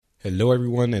Hello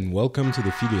everyone and welcome to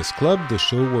the Phileas Club, the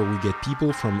show where we get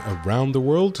people from around the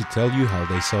world to tell you how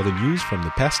they saw the news from the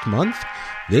past month.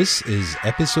 This is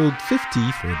episode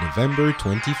 50 for November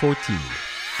 2014.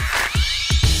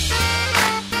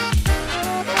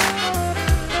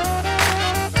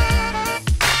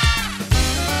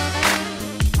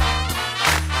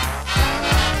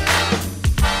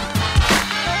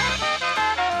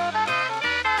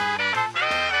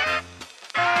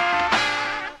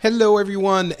 Hello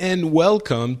everyone and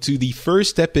welcome to the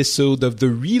first episode of the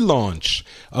relaunch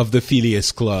of the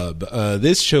Phileas Club.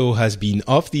 This show has been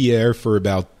off the air for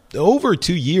about over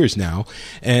 2 years now,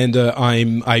 and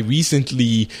I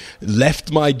recently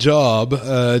left my job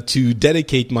to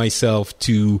dedicate myself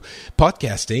to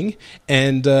podcasting,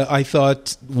 and I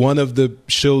thought one of the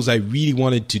shows I really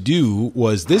wanted to do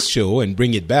was this show and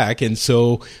bring it back, and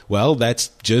so, well, that's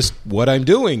just what I'm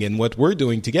doing and what we're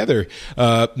doing together.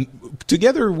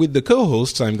 Together with the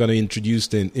co-hosts I'm going to introduce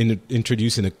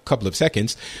in a couple of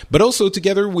seconds, but also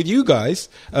together with you guys,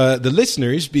 the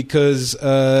listeners, because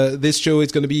this show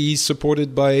is going to be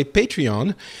supported by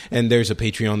Patreon, and there's a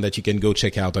Patreon that you can go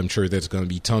check out. I'm sure there's going to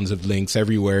be tons of links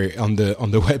everywhere on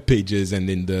the web pages and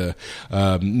in the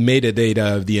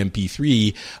metadata of the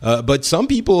MP3. But some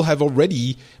people have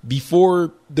already,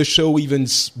 before the show even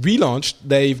relaunched,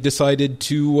 they've decided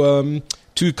to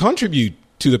contribute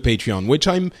to the Patreon, which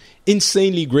I'm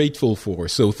insanely grateful for.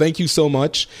 So thank you so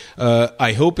much.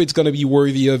 I hope it's going to be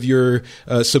worthy of your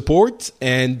support,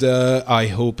 and I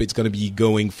hope it's going to be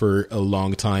going for a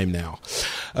long time now.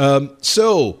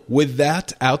 So with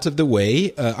that out of the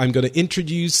way, I'm going to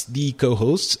introduce the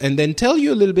co-hosts and then tell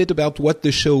you a little bit about what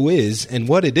the show is and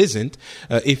what it isn't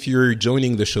if you're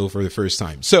joining the show for the first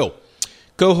time. So,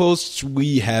 co-hosts,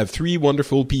 we have three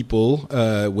wonderful people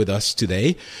with us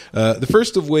today. The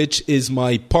first of which is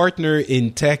my partner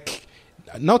in tech,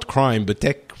 not crime, but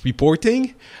tech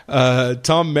reporting,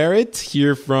 Tom Merritt,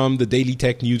 here from the Daily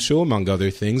Tech News Show, among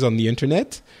other things on the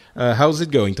internet. How's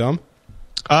it going, Tom?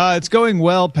 It's going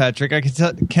well, Patrick. I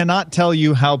cannot tell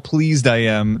you how pleased I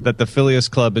am that the Phileas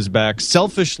Club is back.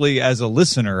 Selfishly, as a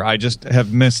listener, I just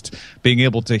have missed being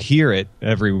able to hear it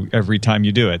every time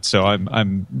you do it. So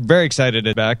I'm very excited to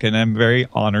be back, and I'm very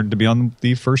honored to be on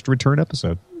the first return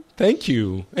episode. Thank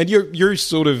you. And you're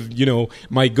sort of,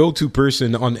 my go-to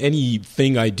person on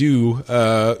anything I do,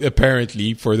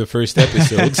 apparently, for the first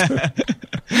episodes.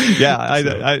 Yeah,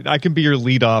 I can be your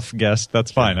lead-off guest.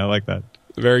 That's fine. I like that.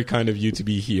 Very kind of you to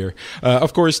be here.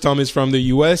 Of course, Tom is from the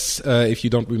U.S., if you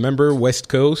don't remember, West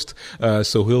Coast,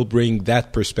 so he'll bring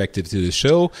that perspective to the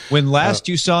show. When last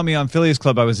you saw me on Phileas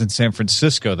Club, I was in San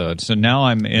Francisco, though, so now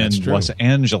I'm in Los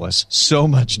Angeles. So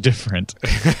much different.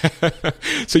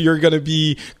 So you're going to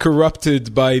be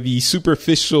corrupted by the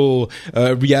superficial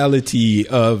reality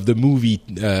of the movie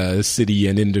city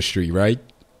and industry, right?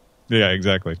 Yeah,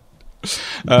 exactly.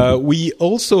 We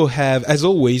also have, as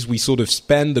always, we sort of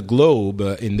span the globe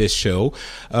in this show,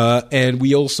 and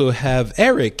we also have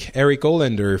Eric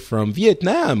Olander from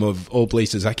Vietnam, of all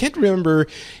places. I can't remember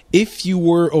if you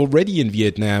were already in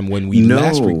Vietnam when we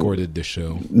last recorded the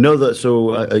show. No,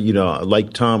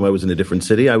 like Tom, I was in a different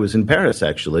city. I was in Paris,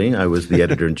 actually. I was the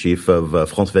editor-in-chief of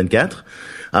France 24,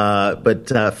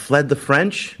 but fled the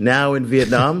French, now in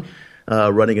Vietnam.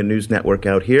 Running a news network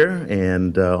out here,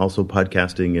 and also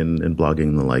podcasting and blogging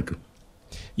and the like.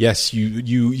 Yes,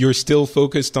 you're still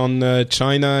focused on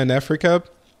China and Africa?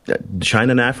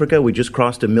 China and Africa. We just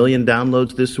crossed 1 million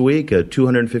downloads this week,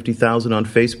 250,000 on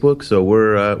Facebook. So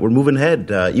we're moving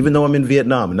ahead, even though I'm in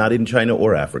Vietnam, not in China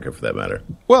or Africa for that matter.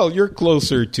 Well, you're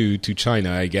closer to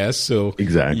China, I guess. So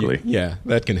exactly. Yeah,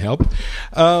 that can help.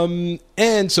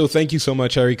 And so thank you so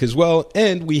much, Eric, as well.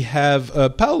 And we have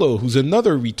Paolo, who's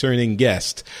another returning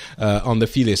guest on the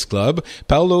Phileas Club.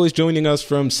 Paolo is joining us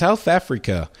from South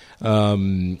Africa.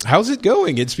 How's it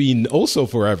going? It's been also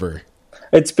forever.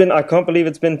 I can't believe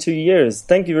it's been 2 years.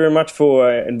 Thank you very much for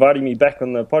inviting me back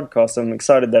on the podcast. I'm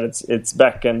excited that it's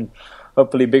back and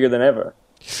hopefully bigger than ever.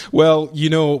 Well,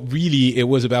 really, it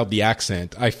was about the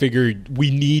accent. I figured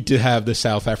we need to have the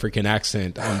South African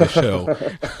accent on the show.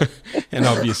 And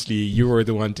obviously, you were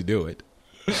the one to do it.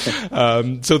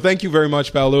 So thank you very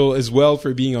much, Paolo, as well,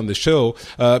 for being on the show.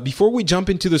 Before we jump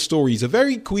into the stories, a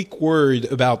very quick word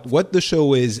about what the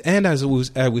show is, and as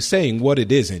I was saying, what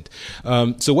it isn't.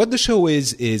 So what the show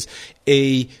is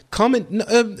a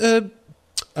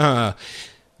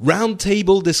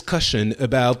roundtable discussion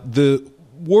about the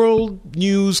world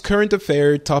news, current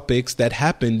affair topics that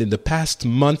happened in the past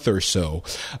month or so.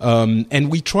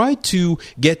 And we try to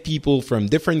get people from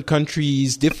different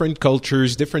countries, different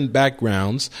cultures, different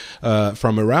backgrounds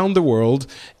from around the world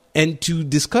and to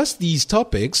discuss these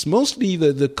topics, mostly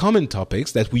the common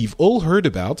topics that we've all heard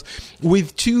about,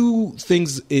 with two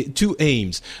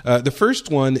aims. The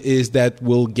first one is that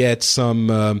we'll get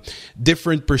some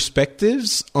different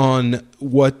perspectives on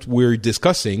what we're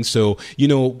discussing. So,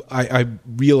 I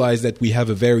realize that we have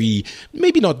a very,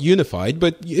 maybe not unified,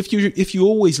 but if you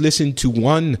always listen to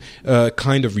one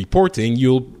kind of reporting,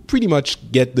 you'll pretty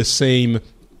much get the same,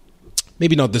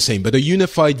 maybe not the same, but a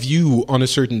unified view on a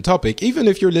certain topic. Even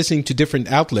if you're listening to different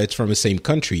outlets from the same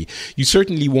country, you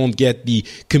certainly won't get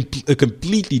a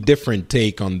completely different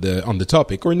take on the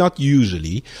topic, or not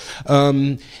usually.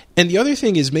 And the other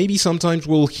thing is, maybe sometimes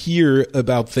we'll hear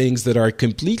about things that are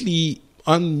completely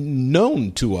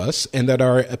unknown to us and that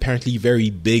are apparently very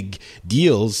big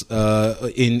deals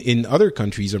in other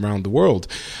countries around the world.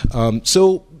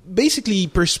 So basically,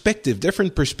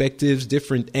 different perspectives,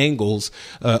 different angles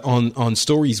on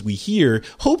stories we hear,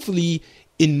 hopefully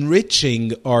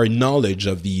enriching our knowledge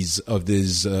of these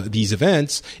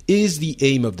events is the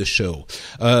aim of the show.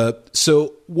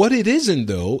 So what it isn't,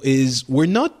 though, is we're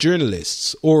not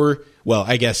journalists, or, well,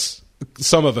 I guess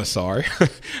some of us are.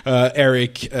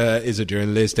 Eric is a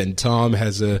journalist, and Tom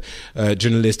has a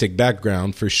journalistic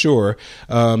background for sure.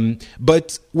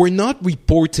 But we're not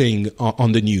reporting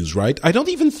on the news, right? I don't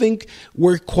even think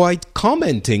we're quite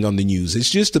commenting on the news.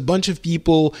 It's just a bunch of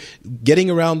people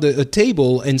getting around a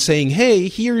table and saying, hey,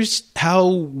 here's how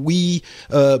we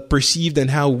perceived and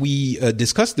how we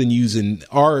discuss the news in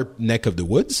our neck of the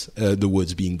woods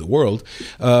being the world.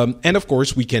 And of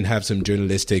course, we can have some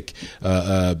journalistic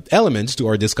elements to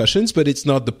our discussions, but it's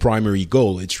not the primary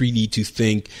goal. It's really to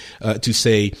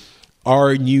say,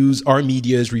 our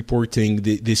media is reporting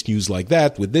this news like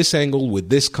that, with this angle, with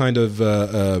this kind of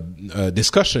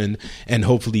discussion, and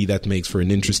hopefully that makes for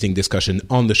an interesting discussion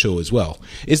on the show as well.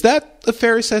 Is that a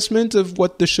fair assessment of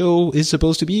what the show is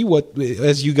supposed to be,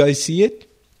 as you guys see it?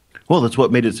 Well, that's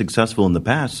what made it successful in the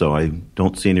past, so I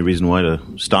don't see any reason why to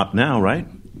stop now, right?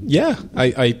 Yeah,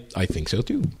 I think so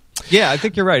too. Yeah, I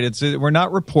think you're right. We're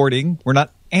not reporting, we're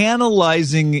not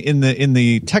analyzing in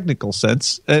the technical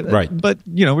sense, right? But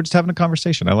we're just having a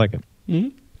conversation. I like it.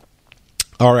 Mm-hmm.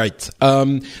 All right.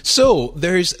 So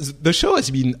the show has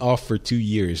been off for 2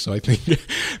 years, so I think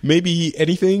maybe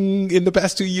anything in the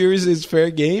past 2 years is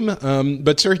fair game.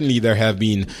 But certainly there have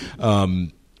been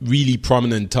really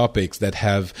prominent topics that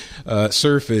have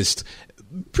surfaced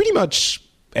pretty much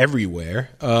everywhere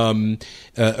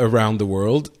around the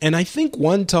world. And I think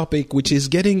one topic which is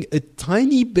getting a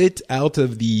tiny bit out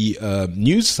of the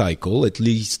news cycle, at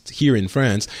least here in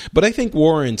France, but I think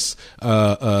warrants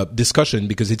discussion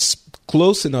because it's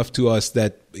close enough to us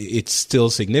that it's still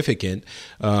significant,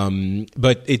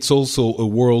 but it's also a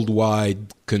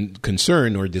worldwide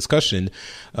concern or discussion.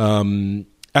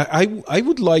 I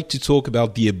would like to talk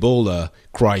about the Ebola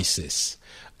crisis.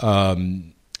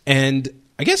 And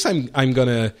I guess I'm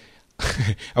gonna.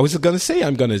 I was gonna say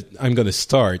I'm gonna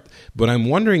start, but I'm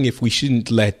wondering if we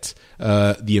shouldn't let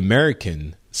the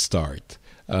American start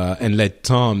and let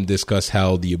Tom discuss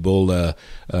how the Ebola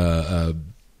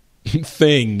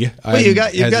thing. Well, you've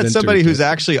got somebody who's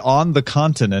actually on the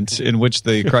continent in which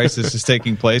the crisis is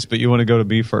taking place, but you want to go to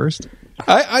me first?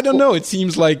 I don't know. It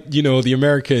seems like the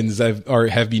Americans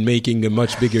have been making a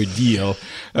much bigger deal,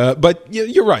 but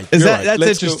you're right.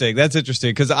 That's interesting. That's interesting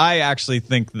because I actually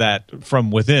think that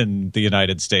from within the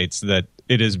United States that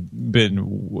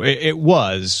it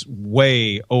was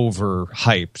way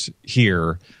overhyped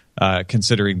here.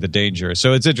 Considering the danger.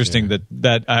 So it's interesting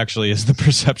that actually is the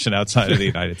perception outside of the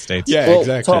United States.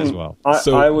 Exactly. Tom, as well.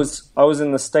 I was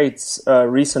in the States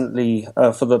recently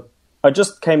I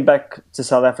just came back to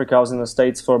South Africa. I was in the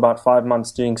States for about 5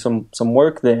 months doing some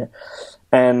work there.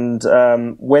 And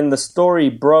when the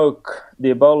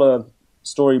Ebola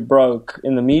story broke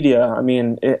in the media, I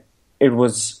mean, it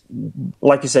was,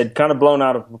 like you said, kind of blown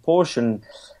out of proportion.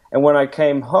 And when I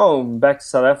came home back to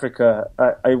South Africa,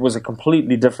 it was a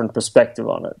completely different perspective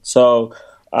on it. So,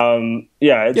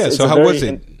 so how was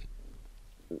it?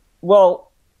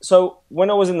 Well, so when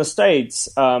I was in the States,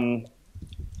 I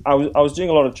was doing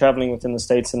a lot of traveling within the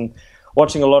States and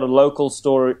watching a lot of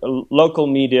local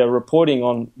media reporting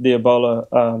on the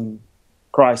Ebola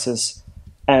crisis.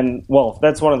 And, well,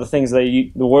 that's one of the things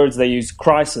the words they use,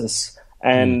 crisis.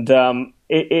 And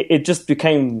it just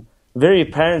became very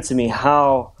apparent to me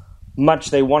how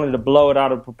much they wanted to blow it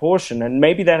out of proportion. And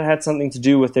maybe that had something to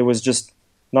do with there was just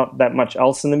not that much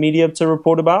else in the media to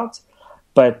report about.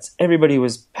 but everybody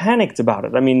was panicked about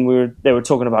it. I mean, they were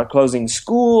talking about closing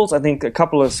schools. I think a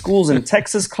couple of schools in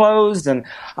Texas closed, and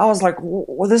I was like,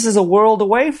 well, this is a world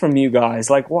away from you guys.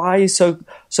 Like, why are you so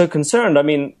concerned? I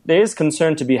mean, there is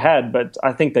concern to be had, but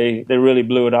I think they really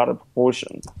blew it out of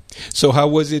proportion. So how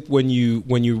was it when you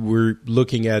were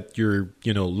looking at your,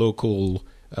 local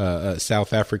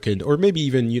South African, or maybe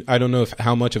even, I don't know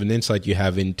how much of an insight you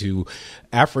have into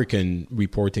African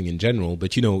reporting in general,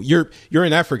 but you're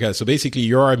in Africa, so basically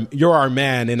you're our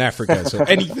man in Africa. So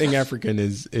anything African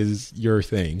is your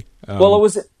thing. Well,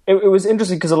 it was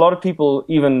interesting because a lot of people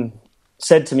even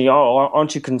said to me, "Oh,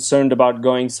 aren't you concerned about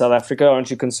going to South Africa?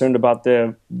 Aren't you concerned about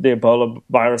the Ebola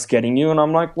virus getting you?" And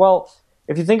I'm like, well,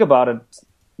 if you think about it,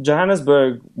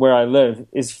 Johannesburg, where I live,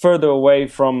 is further away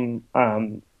from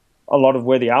a lot of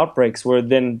where the outbreaks were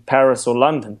than Paris or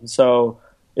London. So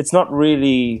it's not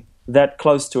really that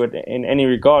close to it in any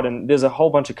regard. And there's a whole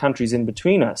bunch of countries in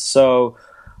between us. So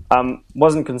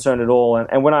wasn't concerned at all.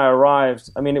 And when I arrived,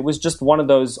 I mean, it was just one of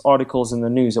those articles in the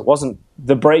news. It wasn't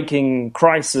the breaking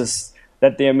crisis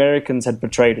that the Americans had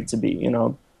portrayed it to be,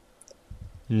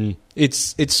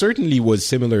 It certainly was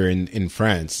similar in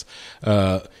France,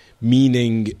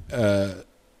 meaning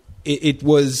it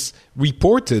was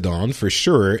reported on for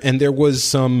sure, and there was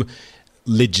some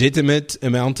legitimate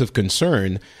amount of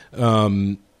concern.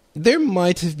 There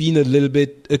might have been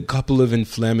a couple of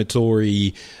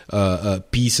inflammatory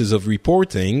pieces of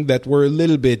reporting that were a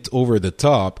little bit over the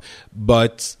top,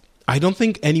 but I don't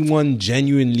think anyone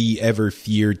genuinely ever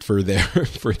feared for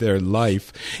their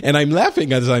life. And I'm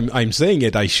laughing as I'm saying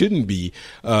it. I shouldn't be,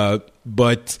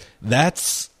 but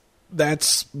that's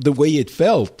the way it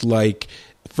felt. Like,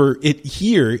 for it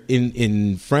here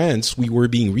in France, we were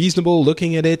being reasonable,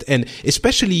 looking at it, and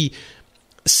especially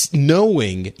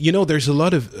knowing, there's a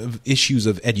lot of issues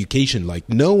of education, like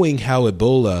knowing how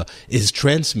Ebola is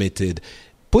transmitted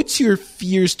puts your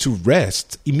fears to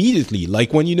rest immediately.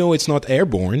 Like, when it's not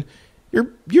airborne,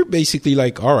 you're basically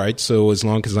like, all right, so as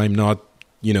long as I'm not,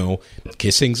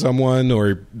 kissing someone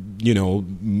or,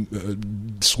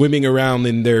 swimming around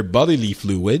in their bodily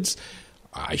fluids,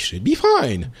 I should be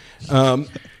fine.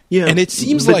 Yeah, and it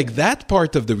seems like that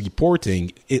part of the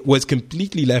reporting, it was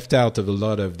completely left out of a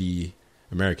lot of the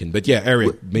American. But yeah,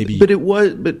 Eric, maybe. But it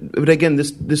was. But again,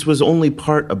 this was only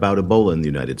part about Ebola in the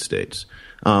United States.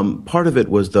 Part of it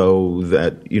was, though,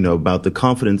 that about the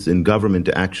confidence in government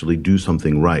to actually do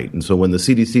something right. And so when the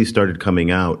CDC started coming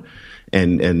out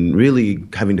and really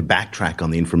having to backtrack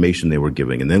on the information they were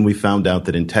giving. And then we found out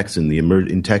that in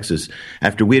Texas,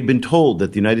 after we had been told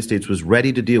that the United States was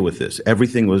ready to deal with this,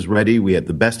 everything was ready. We had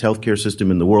the best healthcare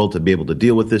system in the world to be able to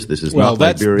deal with this. This is not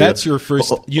Liberia. That's your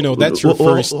first, that's your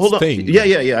first thing.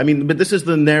 Yeah. I mean, but this is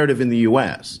the narrative in the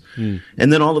U.S. And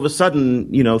then all of a sudden,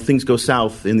 things go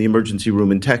south in the emergency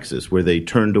room in Texas, where they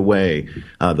turned away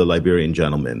the Liberian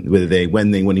gentleman.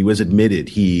 When he was admitted,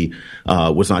 he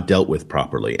was not dealt with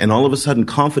properly, and all of a sudden,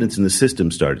 confidence in the system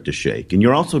started to shake. And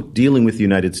you're also dealing with the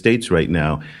United States right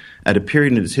now at a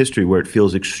period in its history where it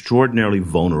feels extraordinarily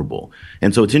vulnerable.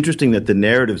 And so it's interesting that the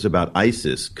narratives about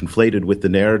ISIS conflated with the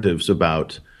narratives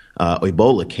about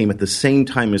Ebola came at the same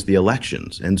time as the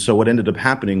elections. And so what ended up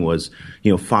happening was,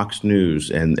 Fox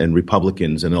News and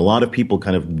Republicans and a lot of people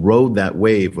kind of rode that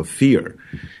wave of fear.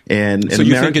 And so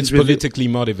you think it's politically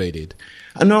motivated?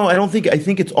 No, I don't think. I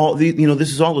think it's all.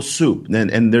 This is all a soup,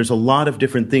 and there's a lot of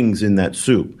different things in that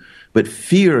soup. But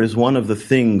fear is one of the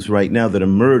things right now that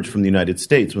emerged from the United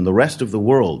States when the rest of the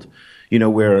world,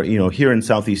 where here in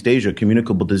Southeast Asia,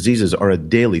 communicable diseases are a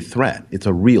daily threat. It's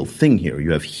a real thing here.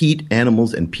 You have heat,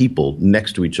 animals, and people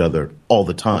next to each other all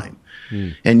the time.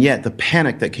 And yet the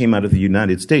panic that came out of the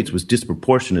United States was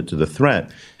disproportionate to the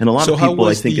threat. And a lot of people,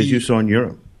 I think, as you saw in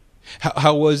Europe.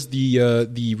 How was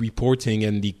the reporting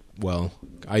and the, well,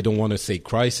 I don't want to say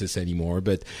crisis anymore,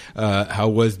 but how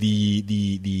was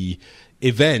the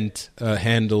event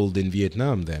handled in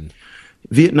Vietnam then?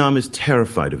 Vietnam is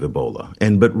terrified of Ebola,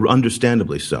 but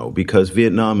understandably so, because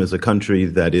Vietnam is a country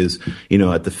that is,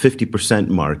 at the 50%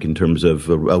 mark in terms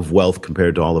of wealth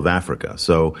compared to all of Africa.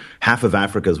 So half of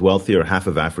Africa is wealthier, half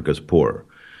of Africa is poorer.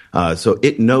 So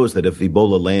it knows that if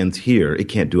Ebola lands here, it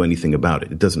can't do anything about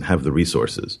it. It doesn't have the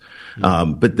resources.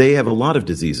 But they have a lot of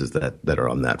diseases that are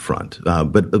on that front.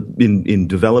 But in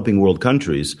developing world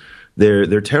countries,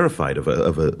 they're terrified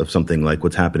of something like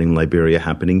what's happening in Liberia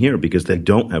happening here, because they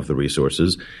don't have the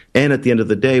resources. And at the end of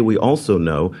the day, we also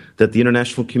know that the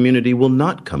international community will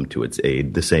not come to its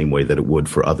aid the same way that it would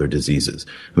for other diseases.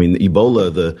 I mean,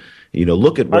 Ebola,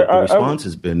 look at what the response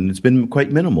has been. It's been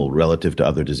quite minimal relative to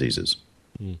other diseases.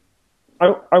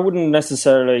 I wouldn't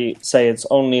necessarily say it's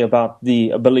only about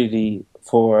the ability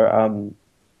for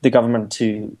the government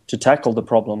to tackle the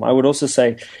problem. I would also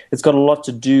say it's got a lot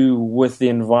to do with the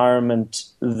environment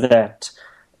that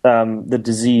the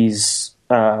disease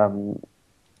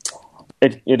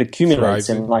it accumulates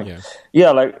in.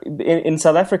 In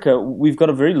South Africa, we've got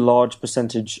a very large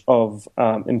percentage of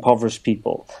impoverished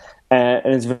people.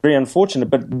 And it's very unfortunate,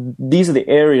 but these are the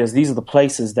areas, these are the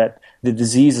places that the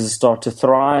diseases start to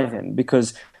thrive in,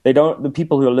 because the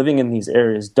people who are living in these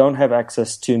areas don't have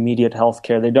access to immediate health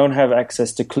care. They don't have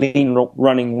access to clean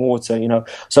running water,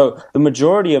 So the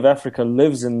majority of Africa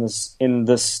lives in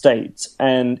this state,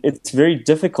 and it's very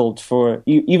difficult for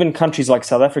even countries like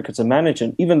South Africa to manage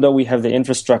it, even though we have the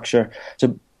infrastructure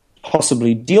to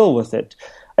possibly deal with it.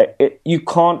 You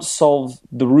can't solve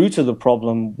the root of the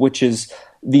problem, which is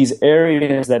these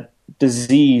areas that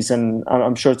disease, and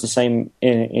I'm sure it's the same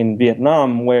in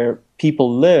Vietnam, where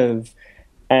people live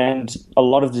and a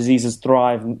lot of diseases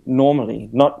thrive normally,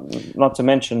 not to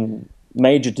mention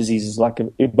major diseases like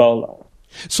Ebola.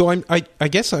 So I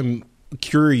guess I'm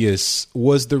curious,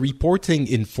 was the reporting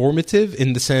informative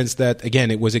in the sense that,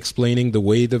 again, it was explaining the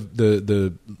way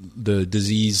the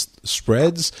disease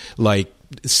spreads, like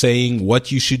saying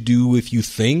what you should do if you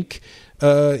think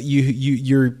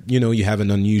you have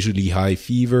an unusually high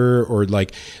fever,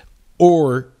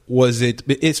 or was it,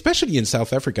 especially in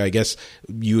South Africa, I guess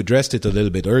you addressed it a little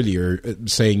bit earlier,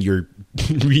 saying you're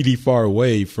really far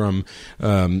away from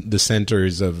the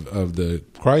centers of the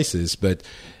crisis, but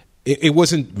it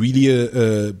wasn't really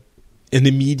an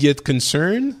immediate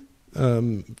concern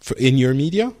in your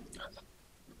media?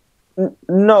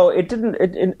 No, it didn't.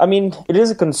 It is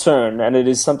a concern, and it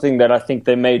is something that I think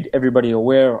they made everybody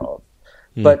aware of.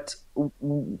 But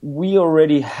we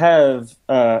already have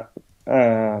a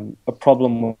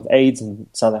problem with AIDS in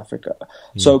South Africa,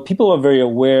 so people are very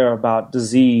aware about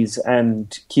disease,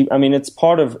 and it's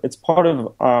part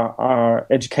of our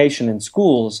education in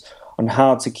schools on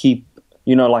how to keep,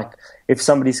 if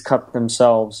somebody's cut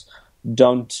themselves,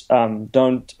 don't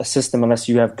assist them unless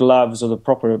you have gloves or the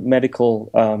proper medical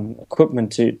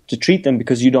equipment to treat them,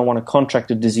 because you don't want to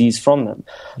contract a disease from them.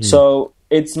 So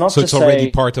it's not. So it's already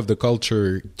part of the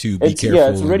culture to be careful.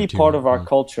 Yeah, it's already part of our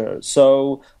culture.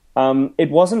 So it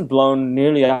wasn't blown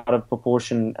nearly out of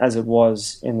proportion as it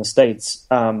was in the States,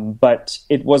 but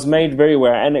it was made very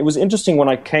aware. And it was interesting when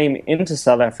I came into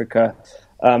South Africa.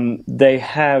 They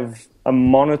have a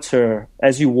monitor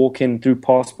as you walk in through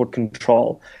passport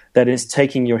control that is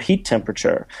taking your heat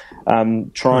temperature,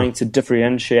 trying to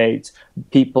differentiate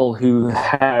people who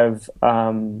have,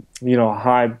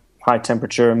 high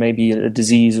temperature, maybe a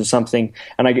disease or something.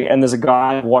 And there's a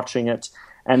guy watching it.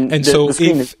 And so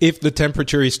if the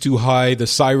temperature is too high, the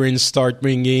sirens start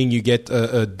ringing, you get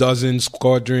a dozen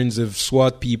squadrons of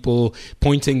SWAT people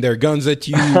pointing their guns at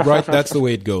you, right? That's the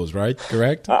way it goes, right?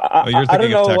 Correct? I don't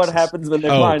know what happens when they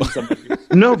find somebody.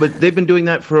 No, but they've been doing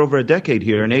that for over a decade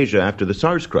here in Asia after the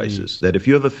SARS crisis, that if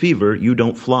you have a fever, you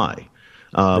don't fly.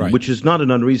 Right. Which is not an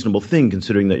unreasonable thing,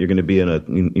 considering that you're going to be in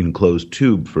an enclosed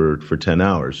tube for 10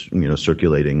 hours,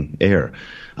 circulating air.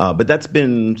 But that's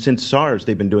been, since SARS,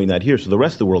 they've been doing that here. So the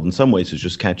rest of the world, in some ways, is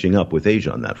just catching up with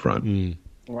Asia on that front.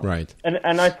 Right.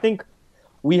 And I think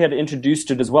we had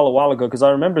introduced it as well a while ago, because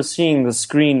I remember seeing the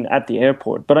screen at the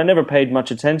airport, but I never paid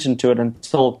much attention to it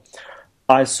until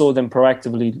I saw them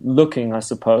proactively looking, I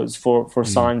suppose, for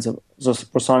signs of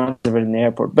it in the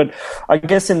airport. But I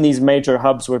guess in these major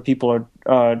hubs where people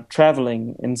are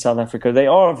traveling in South Africa, they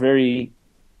are very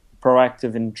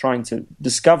proactive in trying to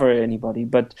discover anybody,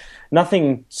 but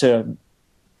nothing to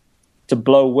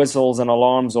blow whistles and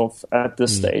alarms off at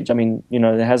this stage.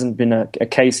 There hasn't been a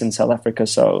case in South Africa,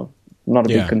 so not a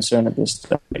big concern at this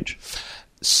stage.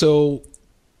 So,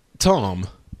 Tom,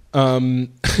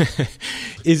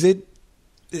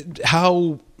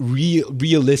 how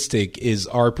realistic is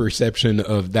our perception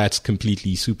of that's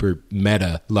completely super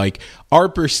meta? Like our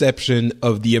perception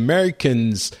of the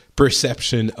Americans'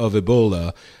 perception of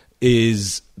Ebola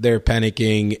is they're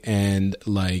panicking and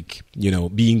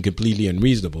being completely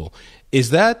unreasonable. Is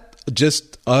that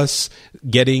just us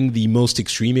getting the most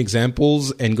extreme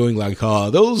examples and going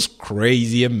those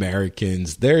crazy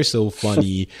Americans, they're so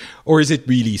funny? Or is it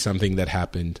really something that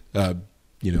happened,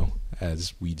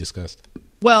 as we discussed?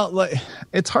 Well,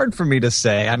 it's hard for me to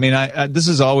say. This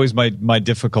is always my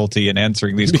difficulty in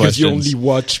answering these because questions. You only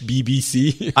watch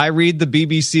BBC. I read the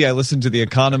BBC. I listen to The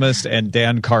Economist and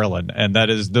Dan Carlin, and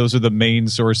those are the main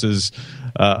sources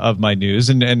of my news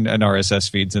and RSS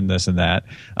feeds and this and that.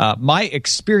 My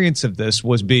experience of this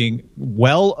was being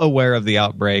well aware of the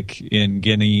outbreak in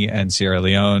Guinea and Sierra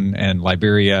Leone and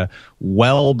Liberia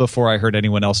well before I heard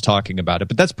anyone else talking about it.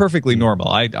 But that's perfectly normal.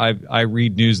 I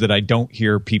read news that I don't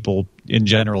hear people in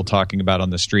general talking about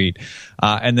on the street.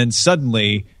 And then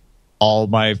suddenly all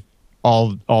my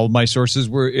sources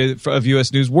of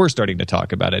U.S. news were starting to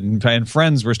talk about it, and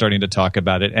friends were starting to talk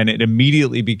about it, and it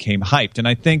immediately became hyped. And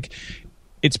I think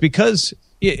it's because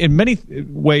in many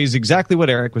ways exactly what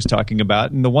Eric was talking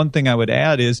about. And the one thing I would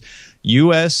add is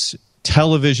U.S.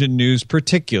 television news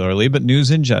particularly, but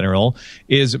news in general,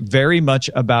 is very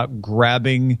much about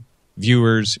grabbing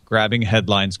viewers, grabbing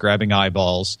headlines, grabbing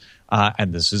eyeballs.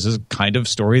 And this is a kind of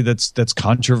story that's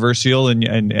controversial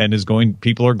and is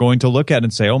people are going to look at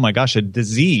and say, oh my gosh, a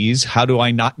disease, how do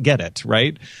I not get it,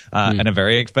 right? And a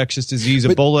very infectious disease.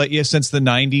 Ebola, since the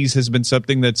 90s, has been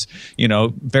something that's,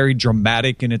 very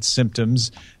dramatic in its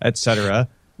symptoms, et cetera.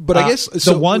 But I guess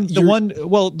the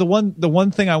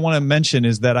one thing I want to mention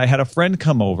is that I had a friend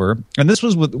come over, and this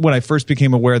was when I first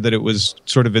became aware that it was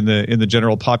sort of in the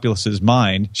general populace's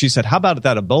mind. She said, "How about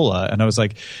that Ebola?" And I was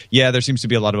like, "Yeah, there seems to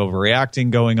be a lot of overreacting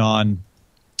going on."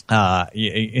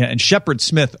 And Shepard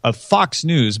Smith of Fox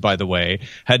News, by the way,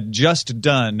 had just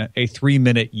done a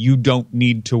 3-minute "You don't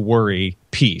need to worry"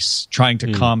 piece trying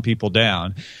to calm people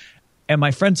down. And my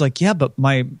friend's like, "Yeah, but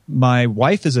my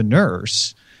wife is a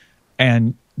nurse,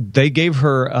 and they gave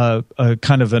her a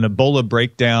kind of an Ebola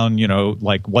breakdown,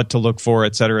 like what to look for,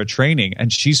 et cetera, training.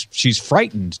 And she's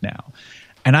frightened now."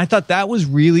 And I thought that was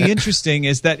really interesting,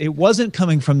 is that it wasn't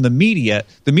coming from the media.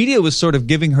 The media was sort of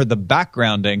giving her the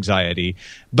background anxiety,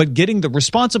 but getting the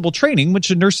responsible training,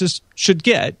 which nurses should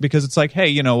get, because it's like, hey,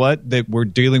 you know what? We're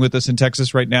dealing with this in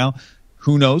Texas right now.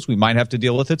 Who knows? We might have to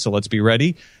deal with it, so let's be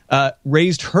ready.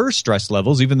 Raised her stress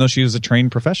levels, even though she was a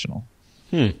trained professional.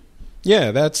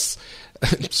 Yeah, that's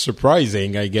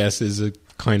surprising, I guess, is a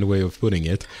kind of way of putting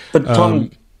it. But Tom,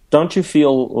 don't you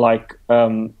feel like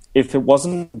if it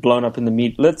wasn't blown up in the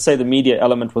media, let's say the media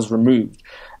element was removed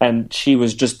and she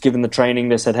was just given the training,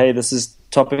 they said, hey, this is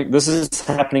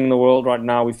happening in the world right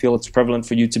now, we feel it's prevalent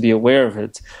for you to be aware of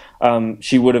it,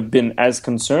 she would have been as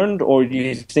concerned? Or do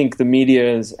you think the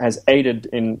media has aided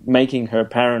in making her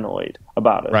paranoid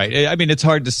about it? Right. I mean, it's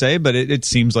hard to say, but it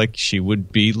seems like she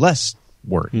would be less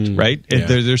worried, right? Yeah.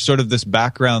 There's sort of this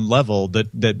background level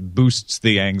that boosts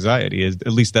the anxiety. At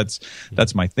least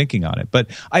that's my thinking on it.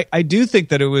 But I do think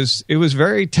that it was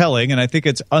very telling, and I think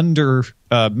it's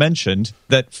mentioned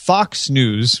that Fox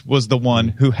News was the one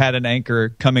who had an anchor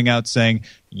coming out saying,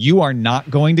 "You are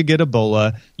not going to get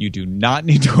Ebola. You do not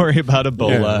need to worry about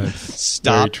Ebola.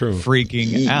 Stop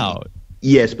freaking out."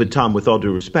 Yes, but Tom, with all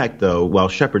due respect, though, while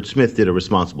Shepard Smith did a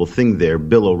responsible thing there,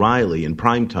 Bill O'Reilly in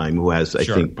primetime, who has, I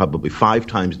think, probably 5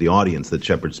 times the audience that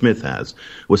Shepard Smith has,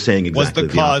 was saying exactly the opposite.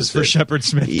 Was the cause for Shepard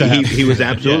Smith? He was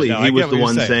absolutely. He was the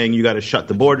one saying you got to shut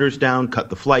the borders down,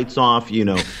 cut the flights off,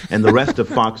 and the rest of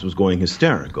Fox was going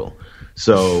hysterical.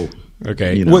 So.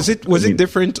 Okay. Was it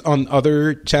different on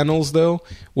other channels though?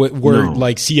 Were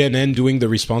like CNN doing the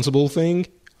responsible thing?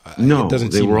 No,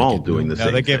 they were all doing the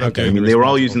same thing. They were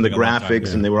all using the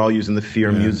graphics and they were all using the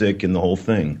fear music and the whole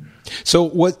thing. So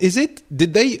what is it?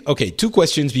 Did they? Okay, 2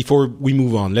 questions before we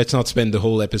move on. Let's not spend the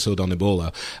whole episode on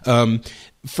Ebola.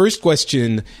 First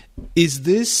question, is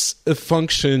this a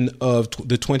function of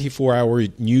the 24-hour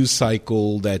news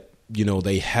cycle that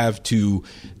they have to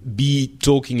be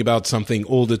talking about something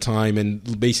all the time,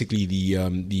 and basically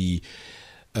the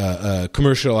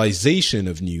commercialization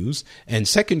of news? And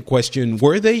second question,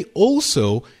 were they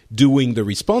also doing the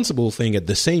responsible thing at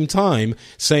the same time,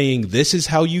 saying this is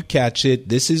how you catch it,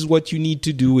 this is what you need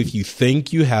to do if you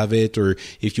think you have it or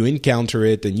if you encounter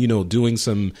it, and doing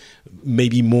some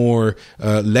maybe more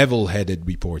level-headed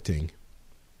reporting?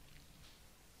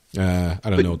 I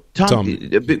don't know, Tom.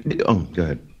 Go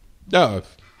ahead.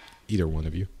 Either one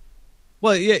of you.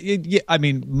 Well, yeah. I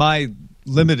mean, my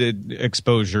limited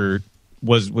exposure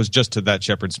was just to that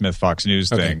Shepard Smith Fox News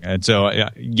thing. And so,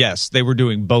 yes, they were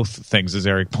doing both things, as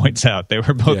Eric points out. They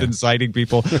were both inciting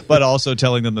people, but also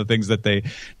telling them the things that they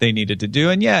needed to do.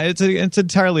 And yeah, it's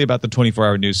entirely about the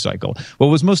 24-hour news cycle. What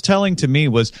was most telling to me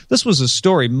was this was a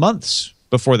story months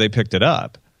before they picked it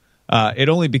up. It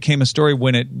only became a story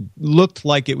when it looked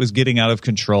like it was getting out of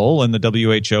control and the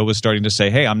WHO was starting to say,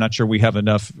 hey, I'm not sure we have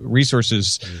enough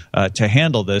resources to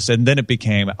handle this. And then it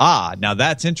became, now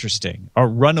that's interesting. A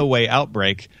runaway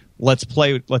outbreak. Let's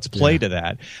play to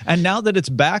that. And now that it's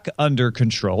back under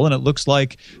control and it looks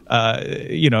like,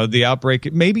 the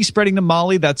outbreak may be spreading to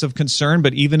Mali, that's of concern.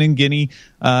 But even in Guinea,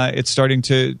 it's starting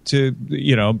to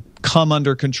come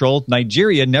under control.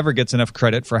 Nigeria never gets enough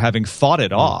credit for having fought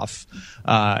it off.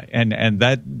 And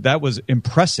that was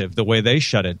impressive, the way they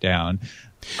shut it down.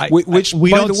 Which,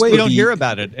 we by don't, the way, we don't hear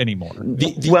about it anymore.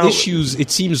 The issues,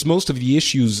 it seems most of the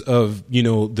issues of,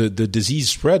 the disease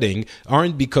spreading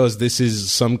aren't because this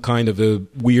is some kind of a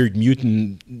weird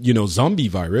mutant, zombie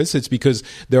virus. It's because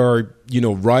there are,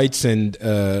 rights and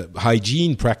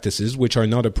hygiene practices which are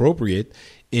not appropriate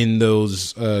in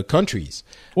those countries.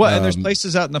 Well, and there's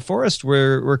places out in the forest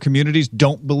where communities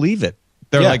don't believe it.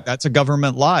 They're like, that's a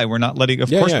government lie. We're not letting, of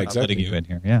course we're not letting you in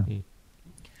here. Yeah.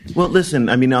 Well, listen,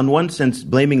 I mean, on one sense,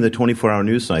 blaming the 24-hour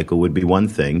news cycle would be one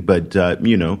thing, but,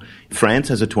 France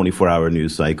has a 24-hour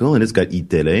news cycle, and it's got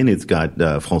iTélé, and it's got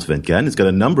France 24, and it's got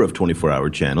a number of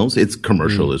 24-hour channels. It's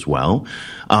commercial as well.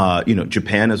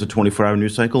 Japan has a 24-hour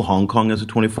news cycle. Hong Kong has a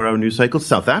 24-hour news cycle.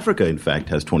 South Africa, in fact,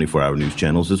 has 24-hour news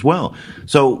channels as well.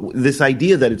 So this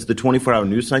idea that it's the 24-hour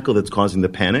news cycle that's causing the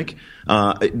panic,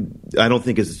 I don't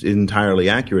think is entirely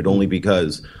accurate, only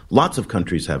because lots of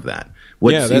countries have that.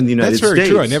 In the United that's very States.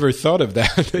 True. I never thought of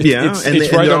that.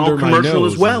 It's right they're under all commercial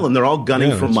nose. as well, and they're all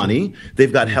gunning for money. True.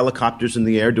 They've got helicopters in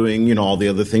the air doing, all the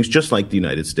other things, just like the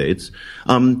United States.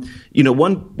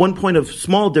 One point of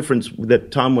small difference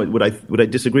that Tom would I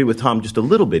disagree with Tom just a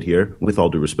little bit here, with all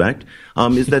due respect,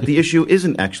 is that the issue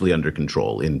isn't actually under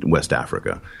control in West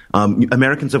Africa.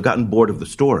 Americans have gotten bored of the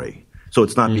story. So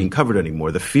it's not being covered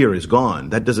anymore. The fear is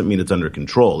gone. That doesn't mean it's under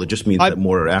control. It just means that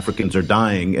more Africans are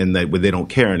dying and that they don't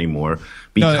care anymore.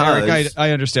 Because no, Eric,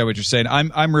 I understand what you're saying.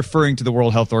 I'm referring to the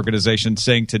World Health Organization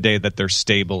saying today that they're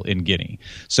stable in Guinea.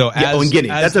 So in Guinea,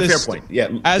 that's a fair point. Yeah,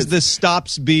 as this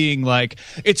stops being like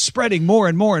it's spreading more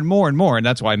and more and more and more, and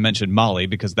that's why I mentioned Mali,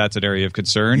 because that's an area of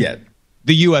concern. Yeah.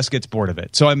 The U.S. gets bored of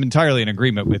it. So I'm entirely in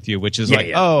agreement with you, which is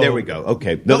there we go.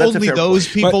 Okay. No, that's only those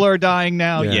people are dying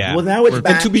now. Yeah. Well, now it's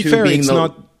back and to be fair, being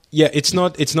it's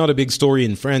not a big story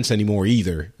in France anymore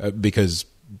either, because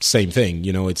same thing.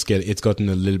 It's gotten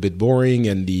a little bit boring,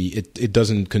 and it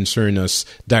doesn't concern us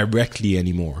directly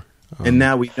anymore. And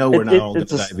now we know we're not all going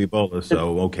to die of Ebola.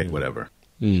 So whatever.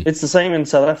 It's the same in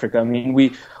South Africa. I mean,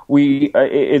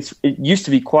 it used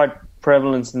to be quite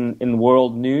prevalent in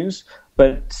world news,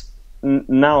 but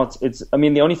now it's. I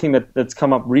mean, the only thing that's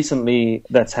come up recently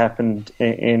that's happened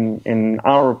in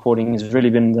our reporting has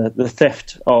really been the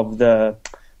theft of the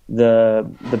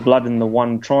blood in the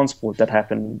one transport that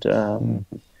happened.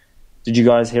 Did you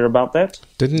guys hear about that?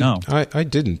 No, I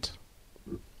didn't.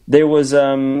 There was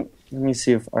let me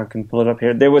see if I can pull it up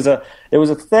here. There was a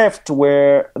theft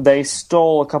where they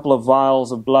stole a couple of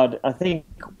vials of blood, I think,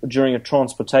 during a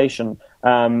transportation.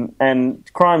 And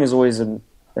crime is always a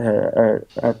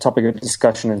topic of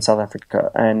discussion in South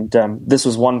Africa. And this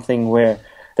was one thing where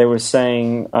they were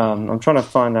saying, I'm trying to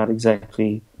find out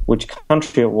exactly which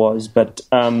country it was, but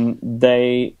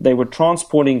they were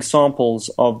transporting samples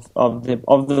of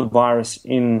the virus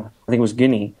in, I think it was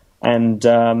Guinea, and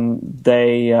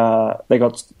they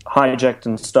got hijacked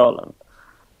and stolen.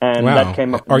 And that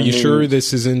came up. Are you sure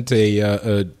this isn't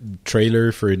a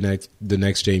trailer for the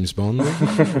next James Bond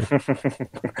movie?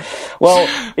 Well,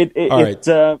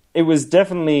 it was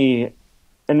definitely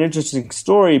an interesting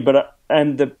story, but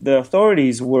and the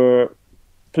authorities were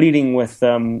pleading with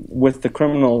the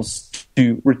criminals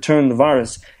to return the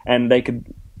virus, and they could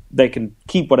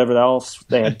keep whatever else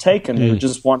they had taken. They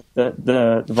just want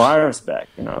the virus back,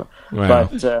 Wow.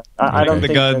 But I don't think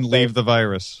the gun, leave the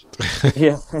virus.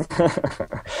 Yeah,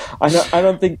 I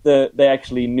don't think that they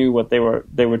actually knew what they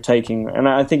were taking, and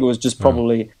I think it was just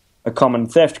probably a common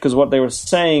theft, because what they were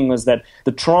saying was that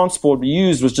the transport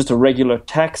used was just a regular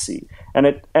taxi, and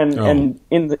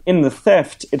in the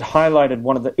theft it highlighted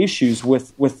one of the issues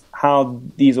with how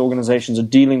these organizations are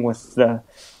dealing with the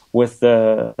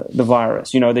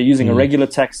virus. They're using a regular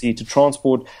taxi to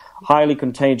transport highly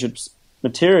contagious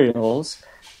materials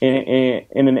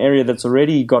in an area that's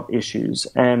already got issues,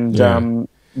 and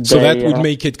so that would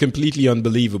make it completely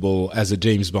unbelievable as a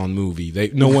James Bond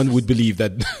movie. No one would believe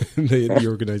that the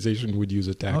organization would use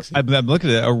a taxi. I'm looking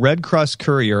at it. A Red Cross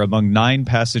courier among 9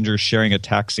 passengers sharing a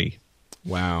taxi.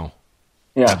 Wow.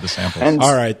 Yeah. The samples.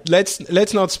 All right.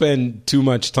 Let's not spend too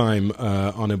much time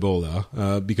on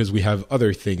Ebola because we have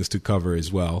other things to cover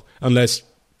as well. Unless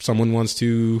someone wants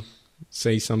to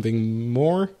say something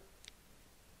more.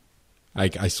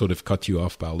 I sort of cut you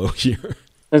off, Paolo, here.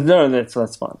 No,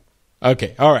 that's fine.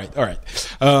 Okay. All right.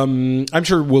 I'm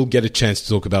sure we'll get a chance to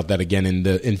talk about that again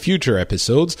in future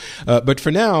episodes. But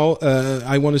for now,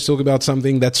 I want to talk about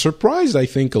something that surprised, I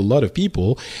think, a lot of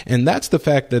people. And that's the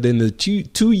fact that in the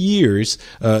two years,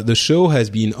 the show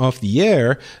has been off the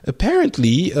air.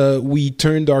 Apparently, we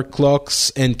turned our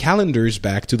clocks and calendars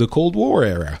back to the Cold War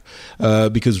era,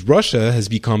 because Russia has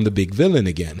become the big villain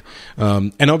again.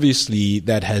 And obviously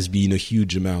that has been a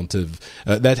huge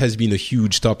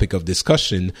topic of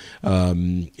discussion,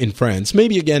 in France.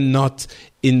 Maybe again not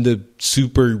in the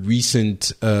super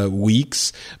recent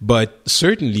weeks, but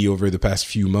certainly over the past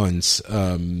few months.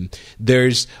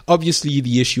 There's obviously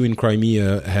the issue in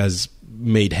Crimea has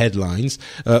made headlines,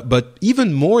 but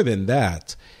even more than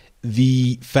that,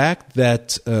 the fact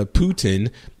that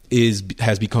Putin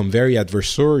has become very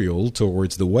adversarial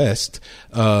towards the West,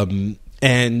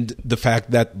 and the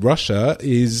fact that Russia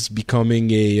is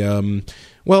becoming a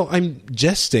well, I'm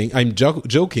jesting, I'm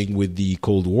joking with the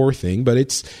Cold War thing, but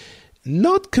it's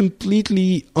not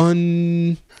completely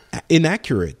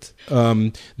inaccurate.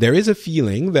 There is a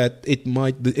feeling that it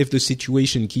might, if the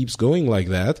situation keeps going like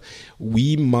that,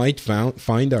 we might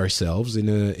find ourselves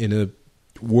in a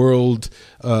world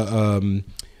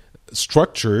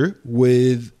structure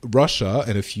with Russia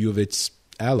and a few of its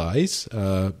allies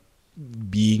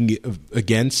being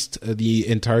against the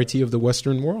entirety of the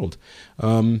Western world.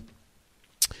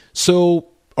 So,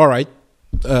 all right,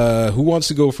 who wants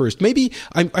to go first? Maybe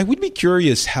I would be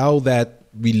curious how that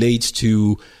relates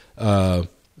to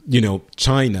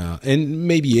China and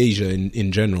maybe Asia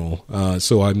in general.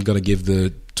 So I'm going to give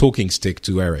the talking stick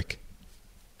to Eric.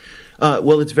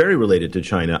 Well, it's very related to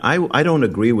China. I don't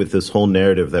agree with this whole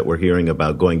narrative that we're hearing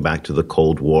about going back to the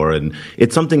Cold War. And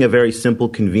it's something very simple,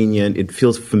 convenient. It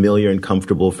feels familiar and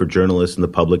comfortable for journalists and the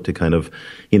public to kind of,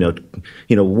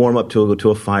 warm up to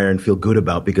a fire and feel good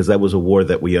about, because that was a war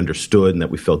that we understood and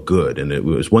that we felt good. And it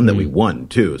was one that we won,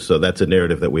 too. So that's a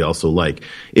narrative that we also like.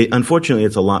 Unfortunately,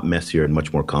 it's a lot messier and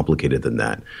much more complicated than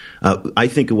that. I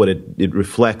think what it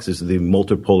reflects is the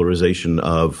multipolarization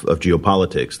of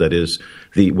geopolitics. That is,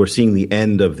 we're seeing the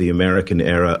end of the American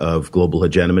era of global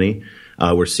hegemony.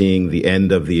 We're seeing the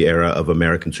end of the era of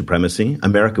American supremacy.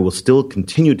 America will still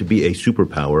continue to be a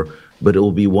superpower, but it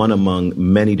will be one among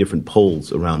many different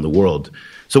poles around the world.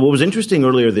 So what was interesting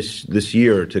earlier this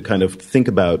year to kind of think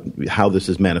about how this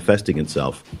is manifesting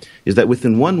itself is that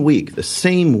within 1 week, the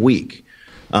same week,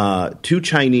 two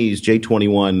Chinese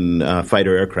J-21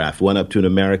 fighter aircraft went up to an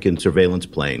American surveillance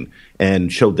plane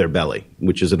and showed their belly,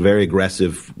 which is a very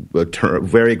aggressive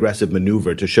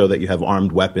maneuver to show that you have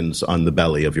armed weapons on the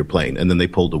belly of your plane, and then they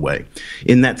pulled away.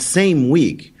 In that same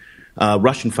week,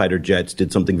 Russian fighter jets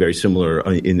did something very similar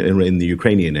in the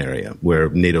Ukrainian area, where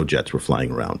NATO jets were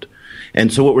flying around.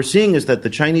 And so what we're seeing is that the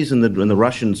Chinese and the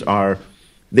Russians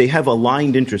they have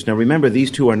aligned interests. Now, remember, these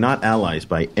two are not allies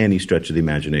by any stretch of the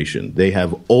imagination. They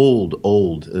have old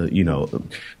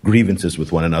grievances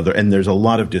with one another, and there's a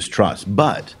lot of distrust.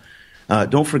 But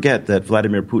don't forget that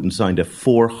Vladimir Putin signed a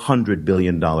 $400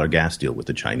 billion gas deal with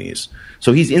the Chinese.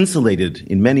 So he's insulated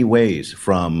in many ways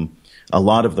from a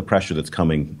lot of the pressure that's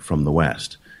coming from the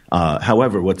West.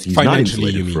 However, what he's not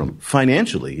insulated from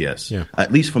financially, yes, yeah.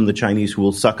 At least from the Chinese, who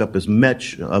will suck up as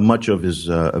much of his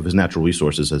natural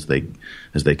resources as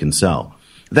they can sell.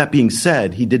 That being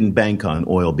said, he didn't bank on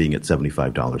oil being at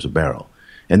 $75 a barrel,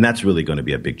 and that's really going to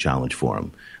be a big challenge for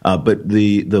him. But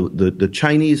the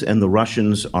Chinese and the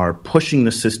Russians are pushing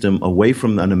the system away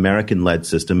from an American-led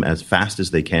system as fast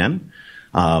as they can.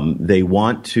 They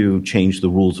want to change the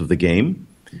rules of the game.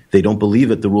 They don't believe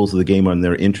that the rules of the game are in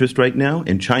their interest right now.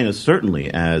 And China, certainly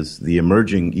as the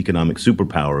emerging economic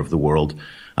superpower of the world,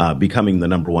 becoming the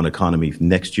number one economy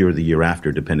next year or the year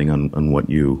after, depending on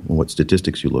what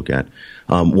statistics you look at,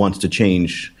 wants to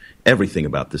change everything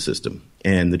about the system.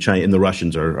 And the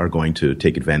Russians are going to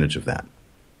take advantage of that.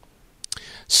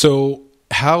 So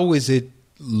how is it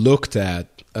looked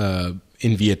at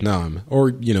in Vietnam? Or,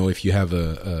 if you have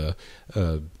a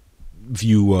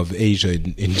view of Asia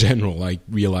in general, I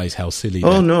realize how silly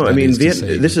that is to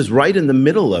say. This is right in the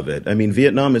middle of it. I mean,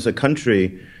 Vietnam is a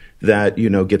country that,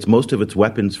 gets most of its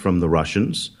weapons from the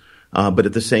Russians, but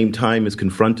at the same time is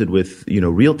confronted with,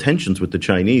 real tensions with the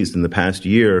Chinese. In the past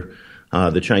year,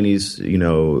 the Chinese,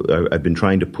 have been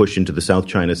trying to push into the South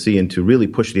China Sea and to really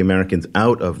push the Americans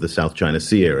out of the South China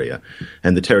Sea area.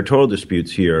 And the territorial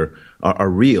disputes here are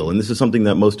real. And this is something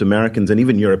that most Americans and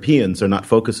even Europeans are not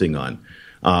focusing on.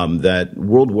 That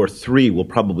World War III will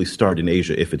probably start in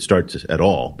Asia if it starts at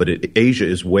all. But Asia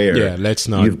is where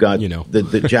you've got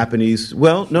the Japanese.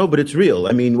 Well, no, but it's real.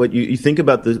 I mean, what you think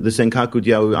about the Senkaku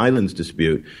Diaoyu Islands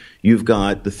dispute, you've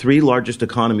got the three largest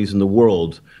economies in the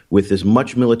world with as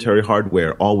much military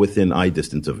hardware all within eye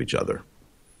distance of each other.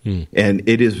 And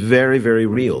it is very, very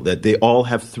real that they all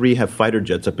have fighter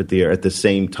jets up at the air at the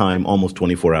same time, almost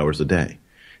 24 hours a day.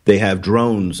 They have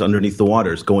drones underneath the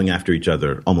waters going after each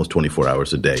other almost 24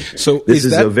 hours a day. So this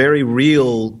is a very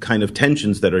real kind of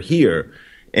tensions that are here.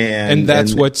 And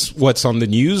that's what's on the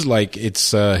news. Like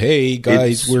it's, hey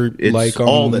guys, it's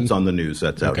all that's on the news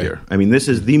that's out here. I mean, this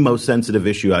is the most sensitive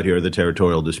issue out here, the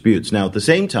territorial disputes. Now, at the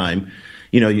same time,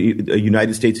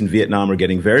 United States and Vietnam are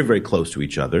getting very, very close to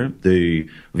each other. The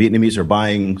Vietnamese are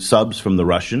buying subs from the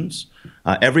Russians.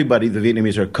 The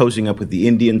Vietnamese are cozying up with the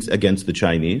Indians against the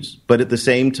Chinese. But at the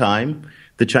same time,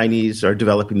 the Chinese are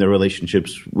developing their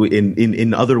relationships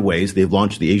in other ways. They've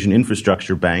launched the Asian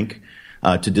Infrastructure Bank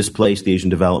to displace the Asian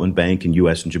Development Bank and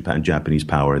U.S. and Japanese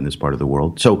power in this part of the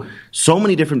world. So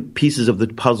many different pieces of the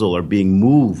puzzle are being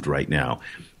moved right now.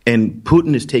 And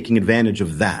Putin is taking advantage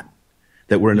of that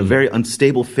we're in a very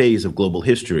unstable phase of global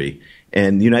history.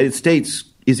 And the United States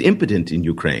is impotent in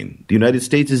Ukraine. The United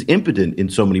States is impotent in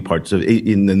so many parts of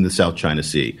in the South China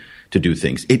Sea to do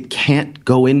things. It can't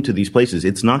go into these places.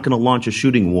 It's not going to launch a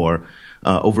shooting war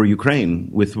over Ukraine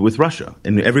with Russia,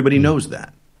 and everybody knows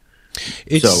that.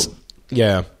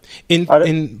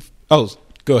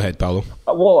 Go ahead, Paolo.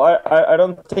 Well, I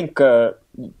don't think the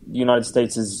United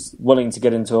States is willing to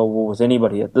get into a war with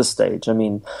anybody at this stage. I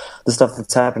mean, the stuff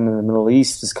that's happened in the Middle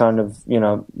East has kind of,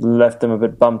 left them a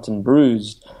bit bumped and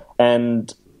bruised.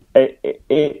 And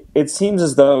it seems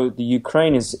as though the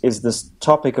Ukraine is this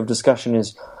topic of discussion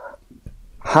is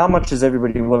how much is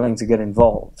everybody willing to get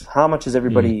involved? How much is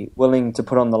everybody willing to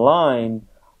put on the line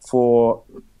for...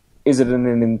 Is it an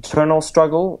internal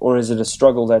struggle, or is it a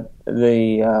struggle that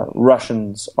the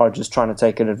Russians are just trying to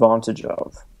take an advantage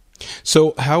of?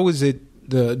 So how is it,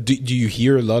 do you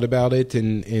hear a lot about it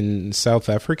in South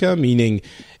Africa? Meaning,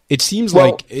 it seems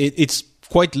like it's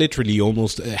quite literally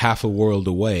almost half a world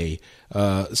away.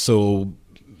 So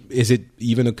is it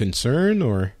even a concern,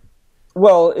 or...?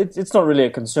 Well, it's not really a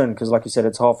concern because, like you said,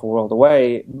 it's half a world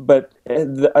away. But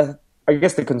I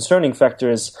guess the concerning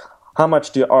factor is... How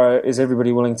much is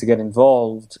everybody willing to get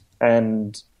involved,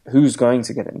 and who's going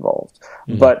to get involved?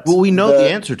 But we know the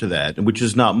answer to that, which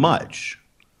is not much.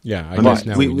 Yeah, I guess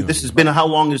now we know. This has been how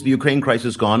long has the Ukraine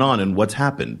crisis gone on, and what's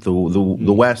happened? The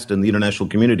West and the international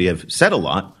community have said a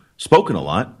lot, spoken a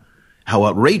lot, how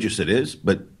outrageous it is,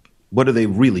 but what have they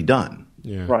really done?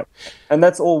 Yeah. Right, and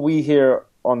that's all we hear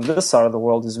on this side of the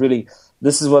world is really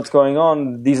this is what's going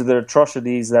on. These are the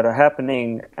atrocities that are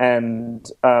happening, and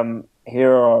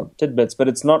here are tidbits, but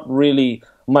it's not really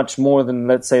much more than,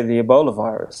 let's say, the Ebola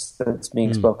virus that's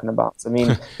being spoken about. I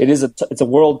mean, it's a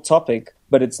world topic,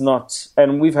 but it's not.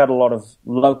 And we've had a lot of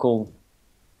local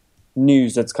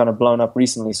news that's kind of blown up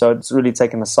recently, so it's really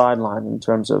taken a sideline in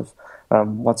terms of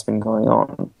what's been going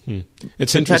on.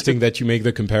 It's interesting that you make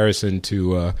the comparison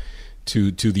to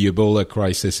the Ebola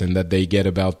crisis and that they get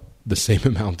about the same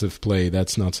amount of play.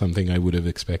 That's not something I would have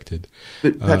expected.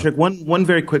 But Patrick, one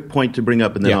very quick point to bring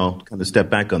up, and then I'll kind of step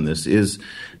back on this, is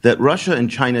that Russia and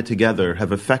China together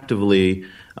have effectively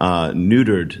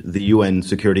neutered the UN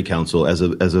Security Council as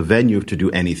a venue to do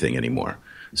anything anymore.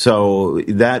 So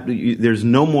that there's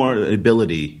no more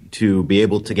ability to be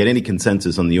able to get any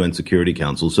consensus on the UN Security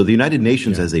Council. So the United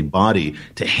Nations as a body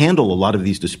to handle a lot of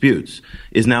these disputes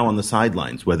is now on the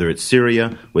sidelines, whether it's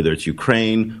Syria, whether it's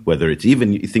Ukraine, whether it's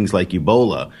even things like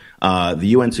Ebola. The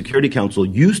UN Security Council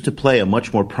used to play a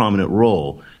much more prominent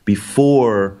role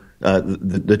before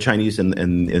the Chinese and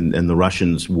the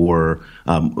Russians were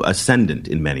ascendant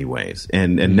in many ways,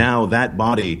 and now that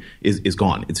body is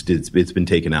gone. It's been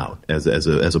taken out as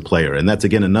a player, and that's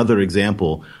again another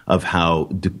example of how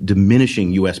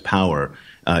diminishing U.S. power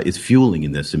is fueling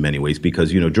in this in many ways.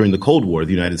 Because during the Cold War,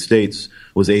 the United States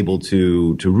was able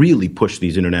to really push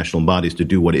these international bodies to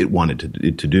do what it wanted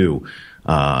it to do,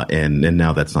 and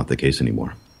now that's not the case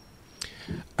anymore.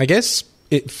 I guess.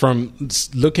 From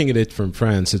looking at it from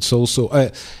France, it's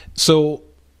also so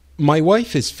my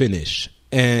wife is Finnish,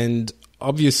 and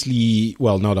obviously,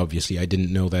 well, not obviously, I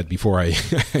didn't know that before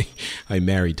I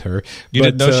married her. You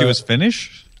didn't know she was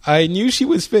Finnish? I knew she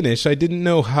was Finnish. I didn't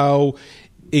know how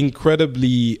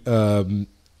incredibly I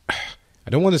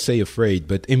don't want to say afraid,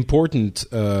 but important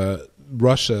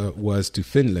Russia was to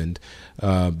Finland,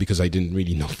 because I didn't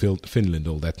really know Finland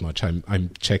all that much.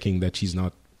 I'm checking that she's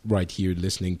not right here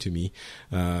listening to me,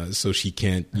 so she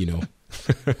can't,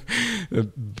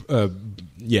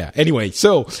 anyway,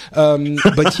 so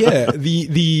but yeah,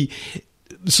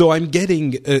 so I'm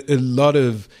getting a lot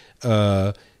of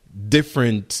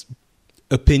different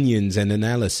opinions and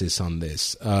analysis on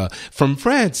this. From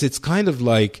France, it's kind of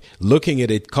like looking at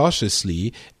it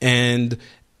cautiously and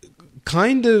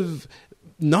kind of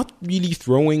not really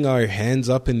throwing our hands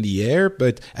up in the air,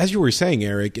 but as you were saying,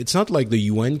 Eric, it's not like the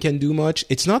UN can do much.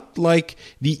 It's not like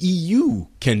the EU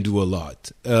can do a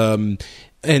lot.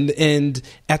 And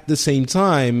at the same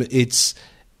time, it's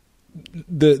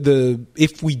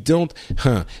if we don't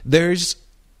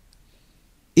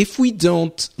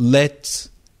let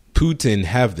Putin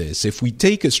have this, if we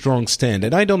take a strong stand,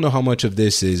 and I don't know how much of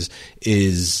this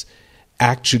is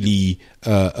actually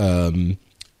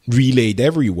relayed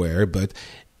everywhere. But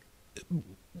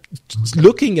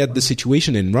looking at the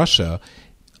situation in Russia,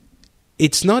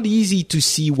 it's not easy to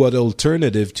see what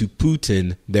alternative to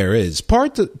Putin there is.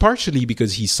 Partially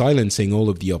because he's silencing all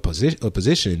of the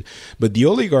opposition, but the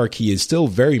oligarchy is still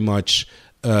very much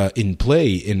in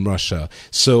play in Russia.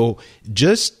 So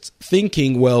just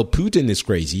thinking, well, Putin is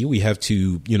crazy, we have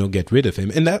to, get rid of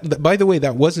him. And that by the way,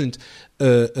 that wasn't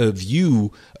a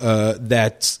view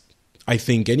that I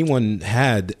think anyone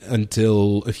had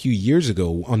until a few years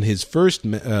ago. On his first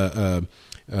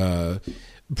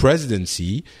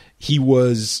presidency, he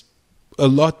was a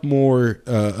lot more,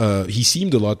 he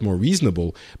seemed a lot more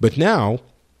reasonable. But now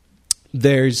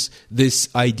there's this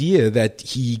idea that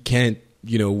he can't,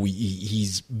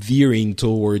 he's veering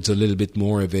towards a little bit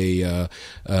more of a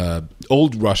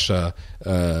old Russia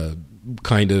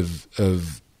kind of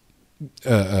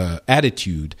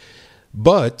attitude.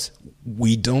 But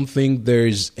we don't think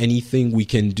there's anything we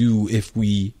can do if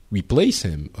we replace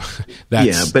him.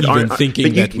 That's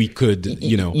thinking that we could,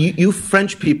 You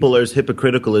French people are as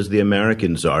hypocritical as the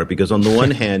Americans are, because on the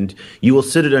one hand, you will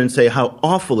sit there and say how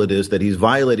awful it is that he's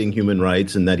violating human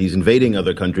rights and that he's invading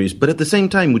other countries. But at the same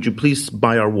time, would you please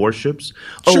buy our warships?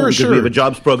 Because we have a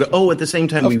jobs program. At the same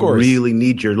time, really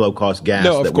need your low-cost gas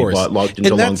we bought locked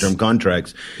into long-term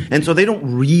contracts. And so they don't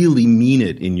really mean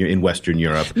it in Western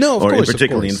Europe,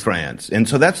 particularly in France. And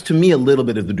so that's, to me, a little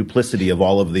bit of the duplicity of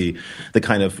all of the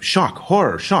kind of shock,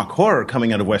 horror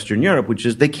coming out of Western Europe, which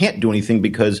is they can't do anything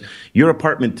because your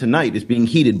apartment tonight is being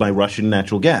heated by Russian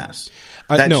natural gas.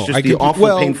 That's the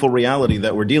awful, painful reality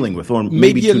that we're dealing with, or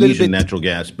maybe Tunisian natural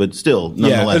gas, but still,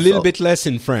 nonetheless. Yeah, a little bit less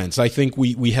in France. I think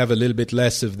we have a little bit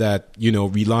less of that,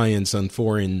 reliance on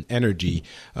foreign energy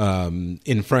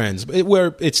in France,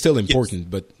 where it's still important,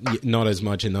 but not as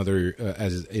much in other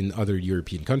as in other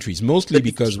European countries. Mostly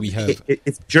because we have.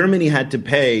 If Germany had to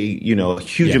pay,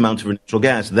 huge amounts of natural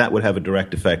gas, that would have a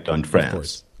direct effect on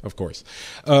France. Of course.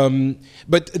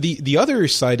 But the other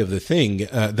side of the thing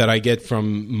that I get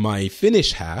from my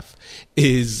Finnish half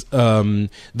is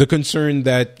the concern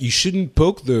that you shouldn't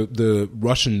poke the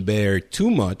Russian bear too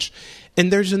much.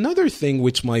 And there's another thing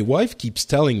which my wife keeps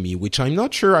telling me, which I'm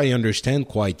not sure I understand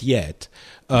quite yet,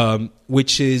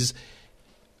 which is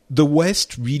the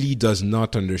West really does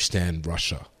not understand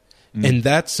Russia. And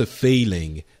that's a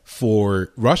failing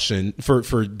for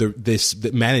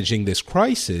managing this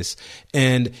crisis,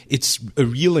 and it's a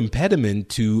real impediment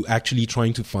to actually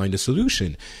trying to find a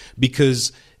solution,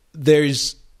 because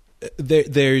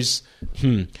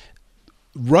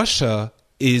Russia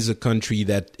is a country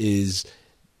that is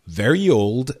very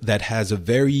old, that has a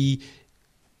very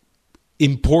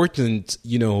important,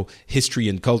 history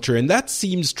and culture, and that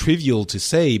seems trivial to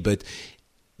say, but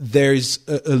there's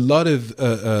a lot of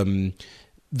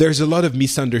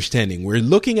misunderstanding. We're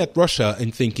looking at Russia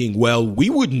and thinking, well,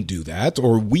 we wouldn't do that,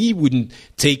 or we wouldn't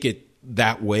take it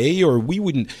that way, or we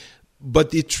wouldn't.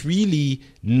 But it's really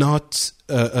not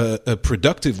a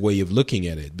productive way of looking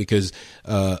at it, because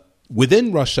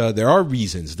within Russia there are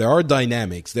reasons, there are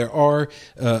dynamics, there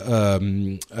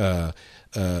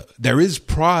is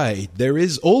pride, there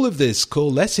is all of this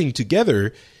coalescing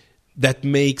together that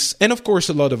makes, and of course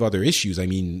a lot of other issues. I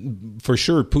mean, for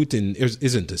sure Putin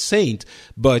isn't a saint,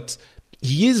 but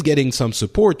he is getting some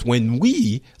support when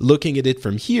we, looking at it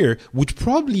from here, would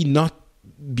probably not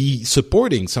be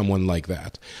supporting someone like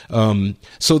that.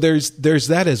 So there's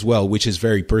that as well, which is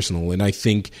very personal, and I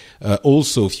think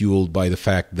also fueled by the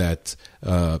fact that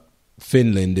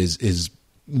Finland is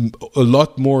a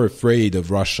lot more afraid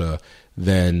of Russia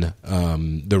than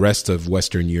the rest of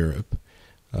Western Europe.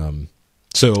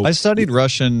 So I studied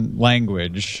Russian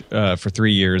language for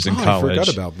 3 years in college. I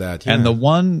forgot about that. Yeah. And the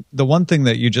one thing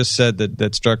that you just said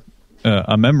that struck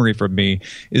a memory from me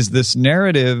is this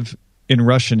narrative in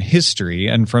Russian history,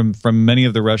 and from many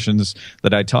of the Russians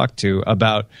that I talked to,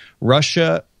 about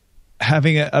Russia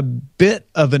having a bit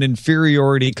of an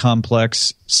inferiority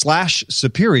complex /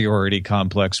 superiority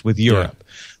complex with Europe.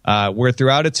 Yeah. Where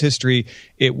throughout its history,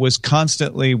 it was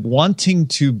constantly wanting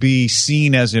to be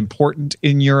seen as important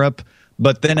in Europe,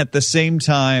 but then at the same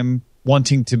time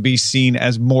wanting to be seen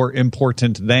as more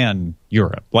important than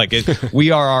Europe. Like,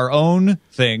 we are our own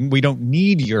thing. We don't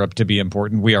need Europe to be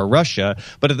important. We are Russia.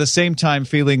 But at the same time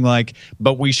feeling like,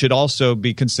 but we should also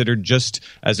be considered just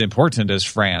as important as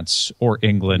France or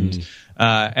England.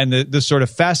 And the sort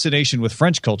of fascination with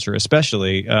French culture,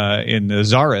 especially in the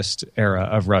Tsarist era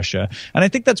of Russia. And I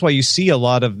think that's why you see a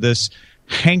lot of this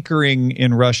hankering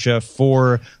in Russia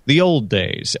for the old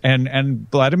days. And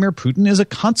Vladimir Putin is a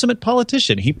consummate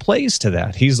politician. He plays to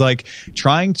that. He's like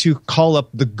trying to call up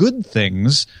the good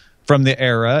things from the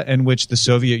era in which the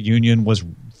Soviet Union was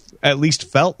at least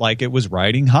felt like it was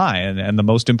riding high and the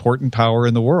most important power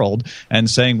in the world, and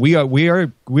saying we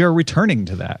are returning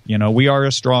to that. We are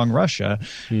a strong Russia.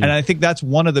 And I think that's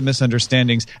one of the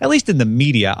misunderstandings, at least in the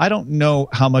media. I don't know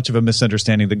how much of a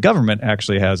misunderstanding the government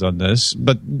actually has on this,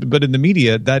 but in the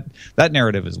media, that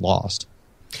narrative is lost.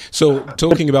 So,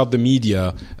 talking about the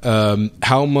media,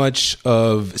 how much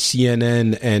of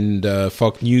CNN and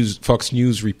Fox News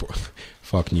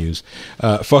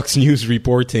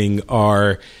reporting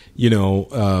are,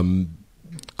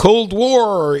 Cold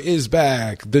War is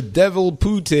back, the devil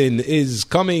Putin is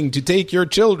coming to take your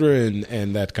children,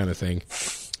 and that kind of thing?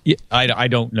 Yeah, I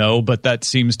don't know, but that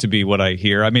seems to be what I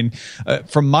hear. I mean,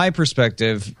 from my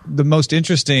perspective, the most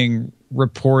interesting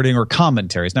reporting or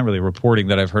commentary, it's not really reporting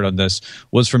that I've heard on this,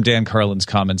 was from Dan Carlin's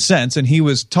Common Sense. And he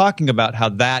was talking about how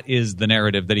that is the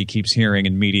narrative that he keeps hearing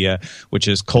in media, which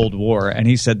is Cold War. And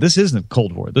he said, this isn't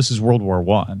Cold War. This is World War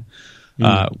I.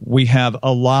 We have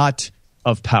a lot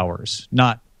of powers,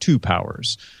 not two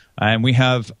powers. And we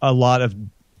have a lot of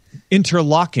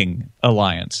interlocking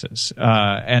alliances.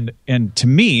 And to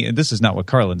me, and this is not what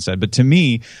Carlin said, but to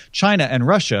me, China and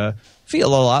Russia feel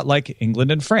a lot like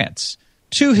England and France.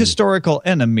 Two historical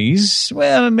enemies,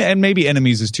 well, and maybe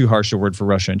enemies is too harsh a word for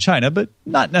Russia and China, but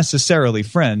not necessarily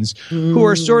friends, who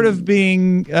are sort of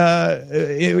being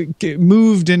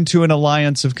moved into an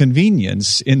alliance of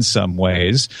convenience in some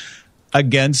ways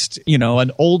against,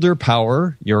 an older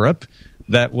power, Europe,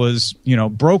 that was,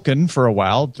 broken for a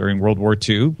while during World War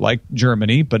II, like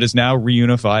Germany, but is now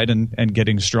reunified and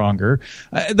getting stronger.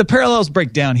 The parallels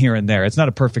break down here and there. It's not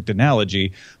a perfect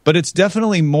analogy, but it's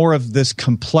definitely more of this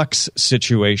complex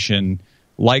situation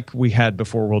like we had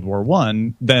before World War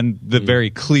I than the very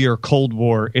clear Cold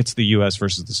War, it's the U.S.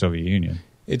 versus the Soviet Union.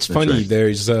 It's funny. Right.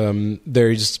 There's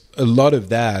a lot of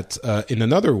that in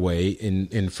another way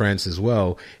in France as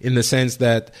well, in the sense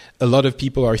that a lot of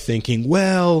people are thinking,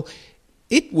 well,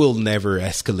 it will never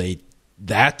escalate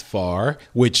that far,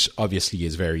 which obviously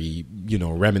is very,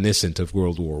 reminiscent of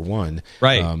World War I.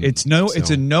 Right. It's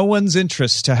in no one's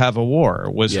interest to have a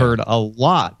war. Was heard a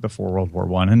lot before World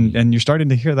War I, and you're starting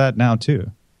to hear that now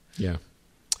too. Yeah.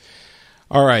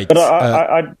 All right. But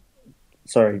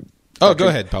sorry. Oh, go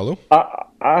ahead, Paulo.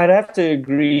 I'd have to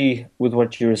agree with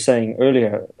what you were saying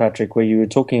earlier, Patrick, where you were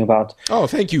talking about... Oh,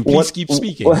 thank you. Please keep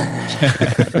speaking.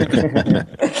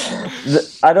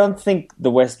 I don't think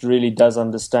the West really does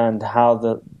understand how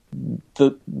the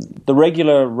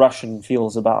regular Russian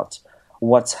feels about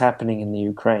what's happening in the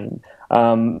Ukraine.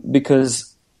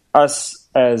 Because us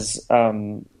as...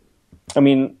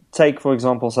 take, for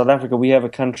example, South Africa. We have a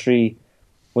country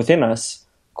within us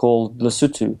called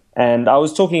Lesotho. And I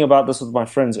was talking about this with my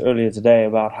friends earlier today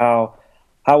about how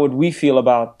would we feel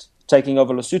about taking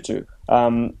over Lesotho.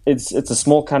 It's a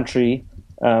small country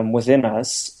within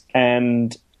us,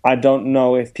 and I don't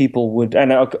know if people would.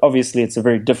 And obviously, it's a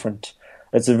very different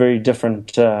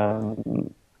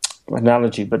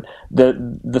analogy. But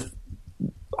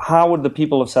how would the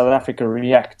people of South Africa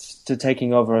react to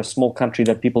taking over a small country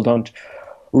that people don't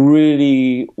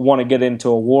really want to get into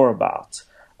a war about?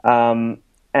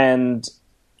 And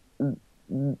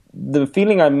the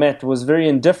feeling I met was very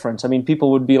indifferent. I mean,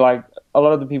 people would be like, a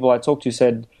lot of the people I talked to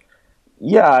said,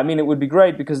 yeah, it would be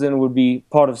great because then it would be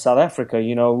part of South Africa.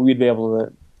 We'd be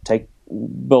able to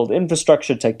build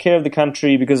infrastructure, take care of the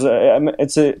country, because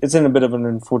it's in a bit of an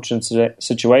unfortunate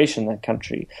situation, that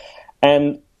country.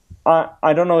 And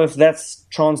I don't know if that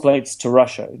translates to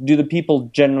Russia. Do the people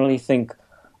generally think,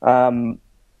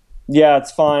 yeah,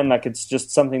 it's fine, like it's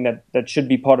just something that should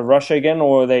be part of Russia again,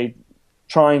 or are they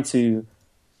trying to,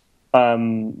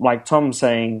 like Tom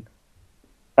saying,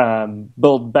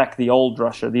 build back the old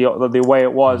Russia, the way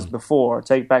it was before,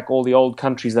 take back all the old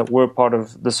countries that were part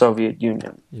of the Soviet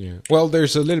Union? Yeah. Well,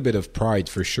 there's a little bit of pride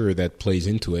for sure that plays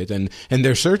into it, and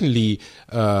there's certainly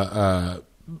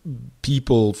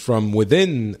people from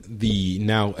within the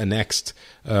now annexed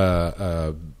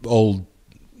old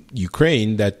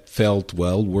Ukraine that felt,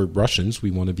 well, we're Russians, we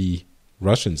want to be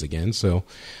Russians again. So,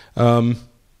 there's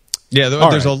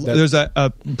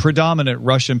a predominant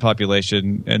Russian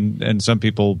population, and some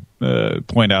people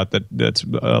point out that that's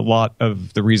a lot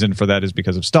of the reason for that is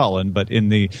because of Stalin. But in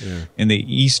the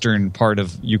eastern part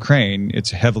of Ukraine,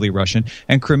 it's heavily Russian,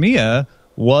 and Crimea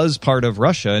was part of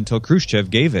Russia until Khrushchev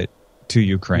gave it to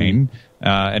Ukraine.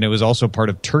 And it was also part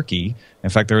of Turkey. In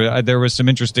fact, there was some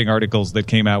interesting articles that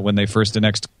came out when they first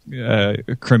annexed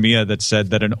Crimea that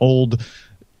said that an old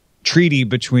treaty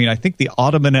between, I think, the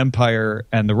Ottoman Empire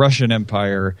and the Russian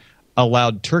Empire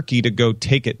allowed Turkey to go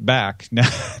take it back now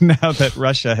that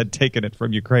Russia had taken it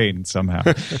from Ukraine somehow.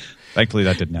 Thankfully,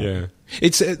 that didn't happen. Yeah.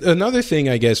 It's another thing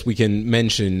I guess we can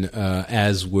mention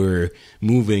as we're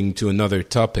moving to another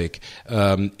topic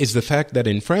is the fact that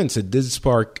in France it did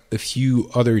spark a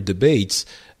few other debates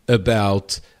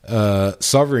about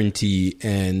sovereignty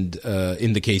and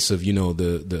in the case of,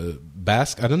 the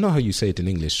Basque, I don't know how you say it in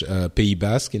English, Pays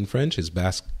Basque in French is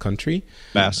Basque country.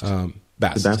 Basque.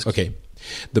 Basques. The Basques. Okay.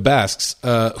 The Basques,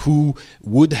 who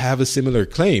would have a similar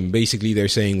claim. Basically, they're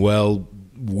saying, well,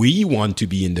 we want to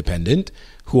be independent.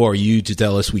 Who are you to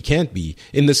tell us we can't be?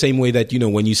 In the same way that,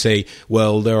 when you say,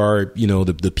 well, there are,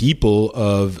 the people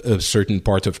of a certain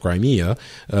part of Crimea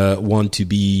want to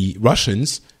be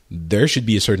Russians, there should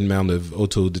be a certain amount of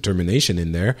autodetermination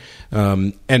in there.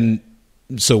 And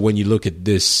so when you look at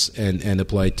this and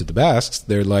apply it to the Basques,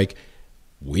 they're like,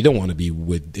 we don't want to be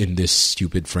in this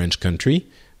stupid French country.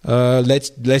 Let's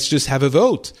just have a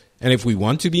vote. And if we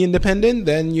want to be independent,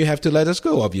 then you have to let us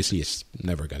go. Obviously, it's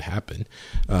never going to happen,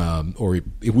 or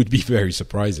it would be very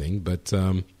surprising. But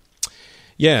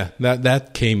that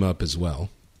came up as well.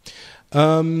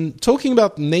 Talking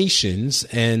about nations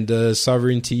and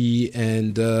sovereignty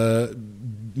and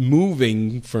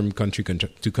moving from country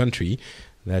to country,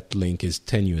 that link is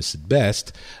tenuous at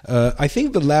best. I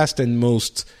think the last and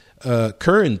most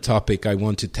current topic I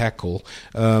want to tackle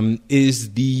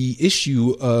is the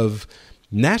issue of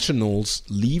nationals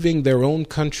leaving their own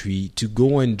country to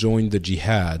go and join the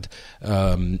jihad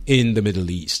in the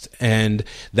Middle East. And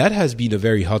that has been a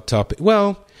very hot topic.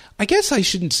 Well, I guess I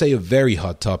shouldn't say a very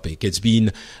hot topic. It's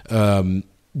been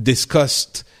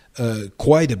discussed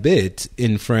quite a bit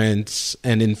in France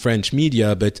and in French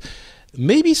media, but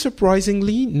maybe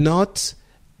surprisingly not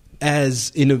as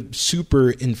in a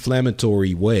super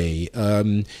inflammatory way.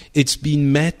 It's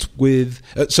been met with...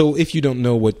 so if you don't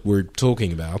know what we're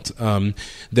talking about,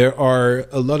 there are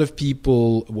a lot of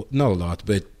people, well, not a lot,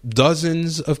 but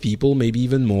dozens of people, maybe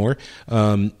even more,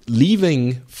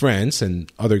 leaving France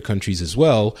and other countries as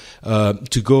well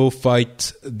to go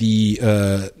fight the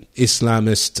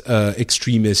Islamist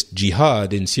extremist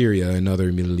jihad in Syria and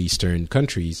other Middle Eastern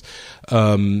countries.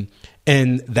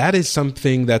 And that is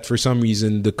something that for some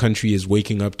reason the country is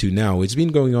waking up to now. It's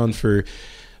been going on for,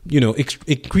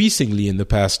 increasingly in the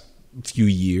past few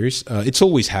years. It's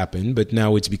always happened, but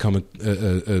now it's become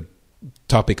a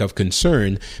topic of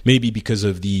concern, maybe because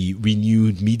of the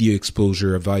renewed media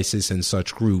exposure of ISIS and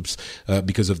such groups,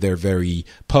 because of their very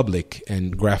public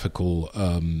and graphical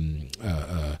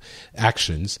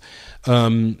actions.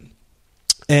 And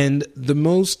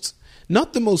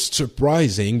not the most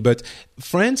surprising, but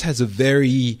France has a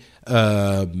very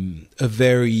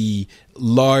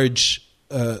large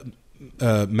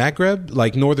Maghreb,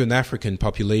 like Northern African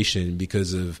population,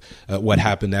 because of what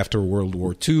happened after World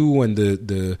War II and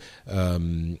the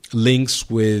links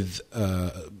with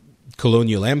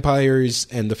colonial empires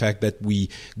and the fact that we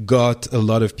got a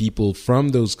lot of people from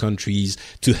those countries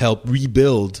to help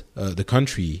rebuild the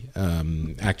country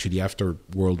actually after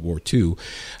World War II.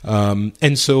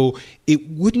 And so it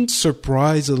wouldn't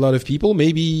surprise a lot of people,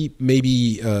 maybe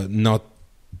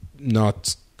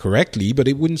not correctly, but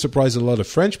it wouldn't surprise a lot of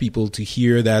French people to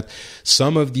hear that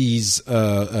some of these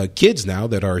kids now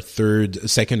that are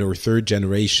second or third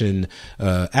generation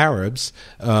Arabs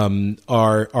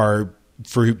are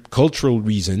for cultural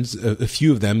reasons, a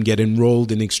few of them get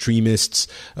enrolled in extremists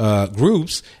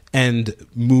groups and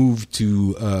move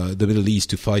to the Middle East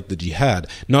to fight the jihad.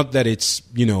 Not that it's,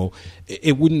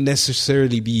 it wouldn't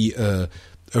necessarily be a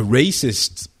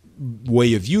racist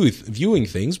way of viewing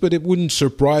things, but it wouldn't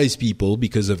surprise people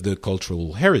because of the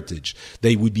cultural heritage.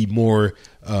 They would be more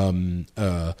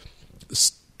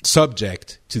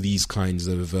subject to these kinds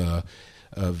of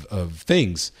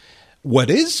things.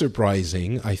 What is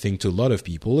surprising, I think, to a lot of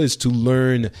people is to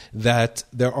learn that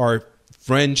there are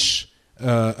French,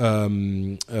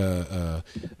 of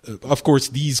course,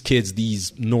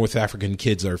 these North African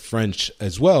kids are French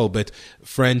as well, but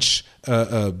French,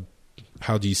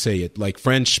 how do you say it? Like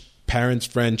French parents,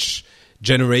 French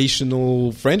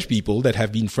generational French people that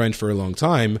have been French for a long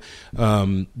time,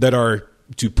 that are,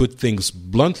 to put things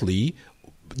bluntly,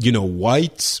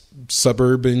 white,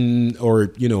 suburban,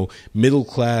 or, middle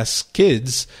class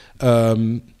kids,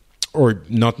 or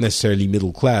not necessarily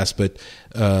middle class, but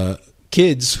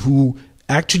kids who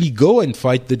actually go and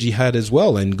fight the jihad as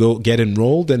well and go get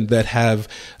enrolled, and that have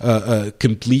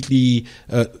completely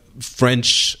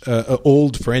French,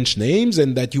 old French names,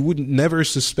 and that you would never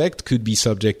suspect could be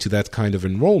subject to that kind of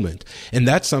enrollment. And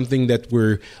that's something that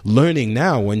we're learning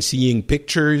now when seeing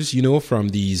pictures, from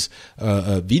these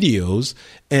videos,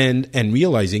 and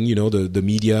realizing, the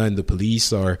media and the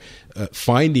police are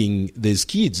finding these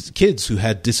kids who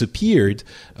had disappeared,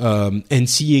 and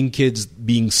seeing kids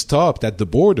being stopped at the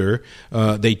border.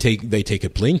 They take a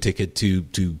plane ticket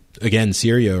to again,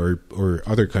 Syria or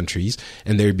other countries,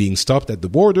 and they're being stopped at the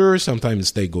border.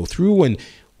 Sometimes they go through and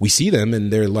we see them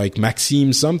and they're like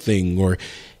Maxime something, or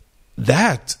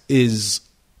that is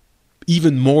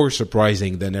even more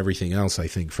surprising than everything else, I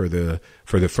think, for the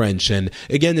French. And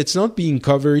again, it's not being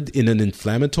covered in an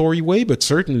inflammatory way, but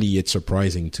certainly it's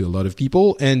surprising to a lot of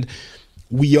people. And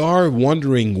we are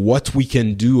wondering what we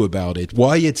can do about it,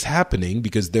 why it's happening,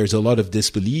 because there's a lot of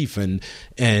disbelief and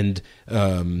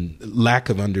lack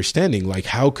of understanding. Like,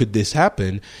 how could this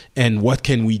happen, and what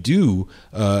can we do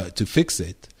to fix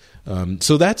it?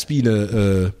 So that's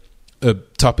been a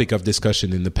topic of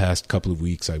discussion in the past couple of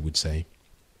weeks, I would say.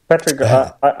 Patrick,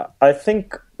 I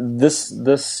think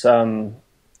this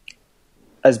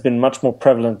has been much more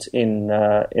prevalent in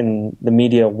the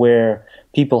media, where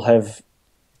people have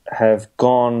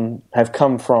come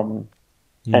from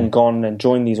and gone and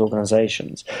joined these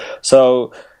organizations.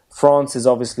 So France is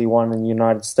obviously one, and the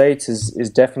United States is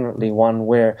definitely one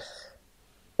where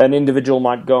an individual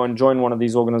might go and join one of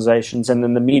these organizations, and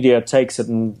then the media takes it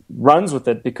and runs with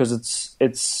it because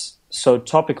it's so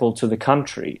topical to the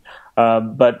country.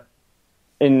 But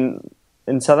in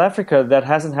South Africa, that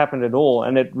hasn't happened at all,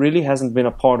 and it really hasn't been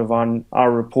a part of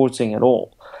our reporting at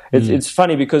all. It's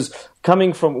funny because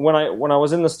coming from when I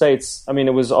was in the States, I mean,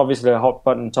 it was obviously a hot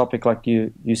button topic, like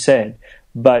you said,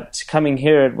 but coming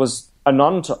here, it was a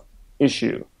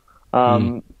non-issue,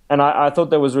 and I thought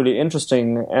that was really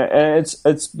interesting. And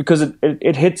it's because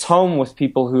it hits home with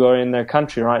people who are in their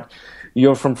country, right?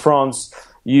 You're from France,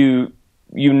 you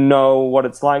know what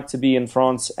it's like to be in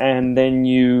France, and then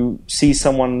you see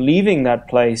someone leaving that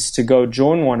place to go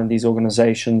join one of these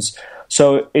organizations,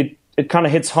 so it kind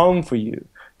of hits home for you.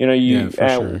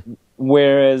 Sure.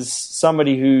 Whereas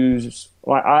somebody who's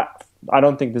I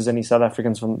don't think there's any South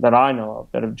Africans that I know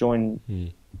of that have joined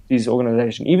these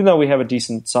organizations, even though we have a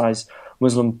decent sized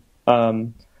Muslim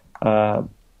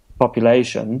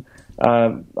population.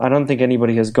 I don't think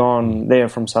anybody has gone there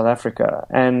from South Africa,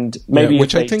 and maybe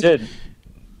which if I think did.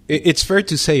 It's fair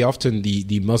to say often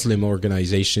the Muslim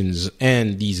organizations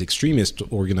and these extremist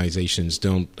organizations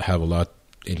don't have a lot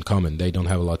in common. They don't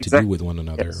have a lot to do with one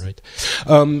another, yes. Right?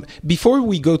 Before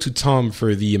we go to Tom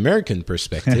for the American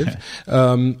perspective,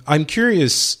 I'm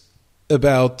curious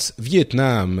about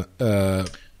Vietnam. There's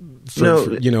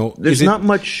not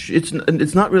much.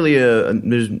 It's not really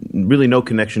there's really no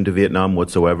connection to Vietnam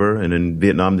whatsoever. And in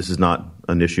Vietnam, this is not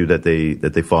an issue that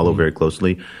they follow very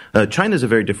closely. China's a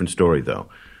very different story, though.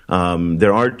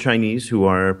 There are Chinese who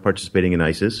are participating in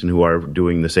ISIS and who are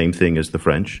doing the same thing as the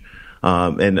French.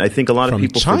 And I think a lot of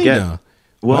people forget.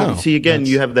 Well, wow. See, again,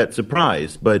 you have that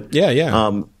surprise. But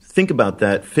think about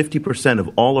that. 50% of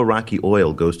all Iraqi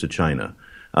oil goes to China.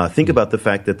 Think about the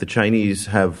fact that the Chinese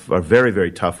are very,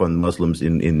 very tough on Muslims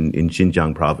in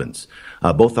Xinjiang province.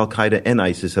 Both Al-Qaeda and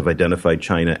ISIS have identified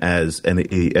China as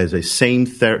a same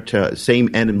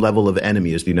level of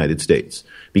enemy as the United States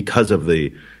because of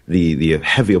the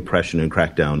heavy oppression and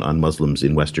crackdown on Muslims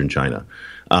in Western China.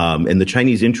 And the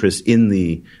Chinese interest in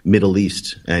the Middle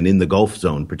East and in the Gulf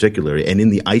zone particularly, and in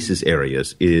the ISIS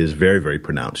areas is very, very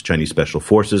pronounced. Chinese special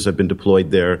forces have been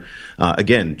deployed there.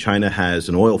 Again, China has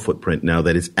an oil footprint now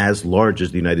that is as large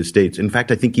as the United States. In fact,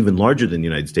 I think even larger than the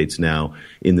United States now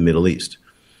in the Middle East.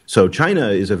 So China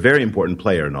is a very important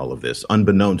player in all of this,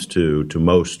 unbeknownst to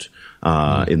most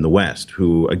in the West,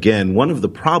 who, again, one of the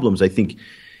problems I think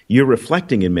you're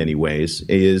reflecting in many ways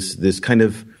is this kind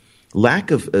of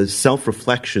lack of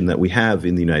self-reflection that we have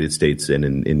in the United States and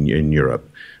in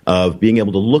Europe, of being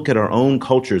able to look at our own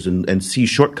cultures and see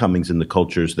shortcomings in the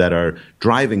cultures that are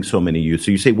driving so many youth.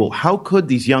 So you say, well, how could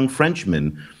these young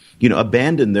Frenchmen,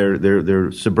 abandon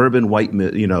their suburban white,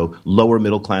 lower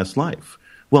middle class life?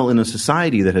 Well, in a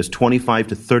society that has 25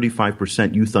 to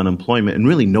 35% youth unemployment and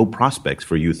really no prospects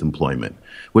for youth employment,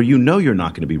 where you're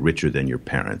not going to be richer than your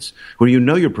parents, where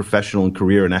your professional and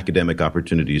career and academic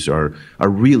opportunities are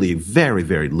really very,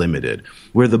 very limited,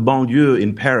 where the banlieue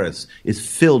in Paris is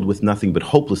filled with nothing but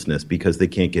hopelessness because they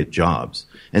can't get jobs.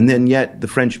 And then yet the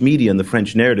French media and the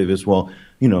French narrative is, well,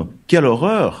 quelle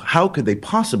horreur. How could they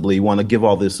possibly want to give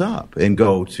all this up and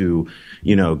go to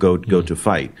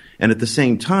fight? And at the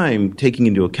same time, taking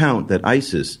into account that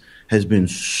ISIS has been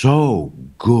so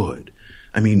good.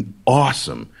 I mean,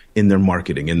 awesome in their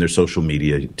marketing, in their social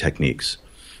media techniques.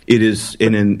 It is,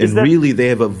 and really, they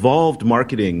have evolved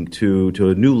marketing to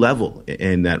a new level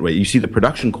in that way. You see the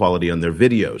production quality on their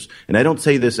videos. And I don't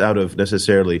say this out of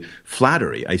necessarily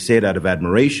flattery. I say it out of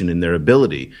admiration in their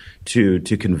ability to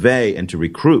convey and to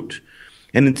recruit.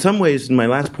 And in some ways, my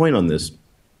last point on this,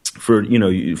 for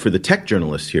the tech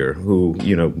journalists here, who,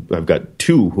 I've got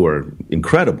two who are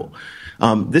incredible.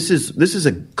 This is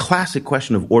a classic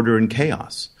question of order and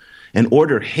chaos. And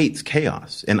order hates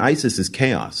chaos, and ISIS is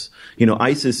chaos.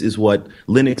 ISIS is what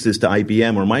Linux is to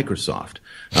IBM or Microsoft.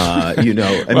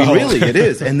 Really, it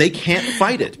is. And they can't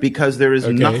fight it because there is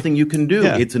nothing you can do.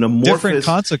 Yeah. It's an amorphous... Different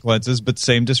consequences, but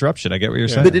same disruption. I get what you're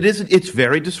saying. But it's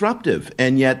very disruptive.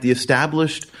 And yet the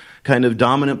established kind of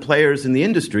dominant players in the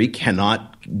industry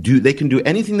they can do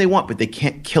anything they want, but they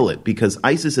can't kill it, because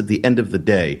ISIS at the end of the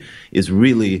day is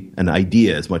really an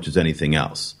idea as much as anything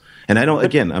else. And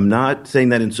I'm not saying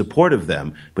that in support of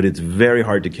them, but it's very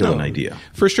hard to kill an idea.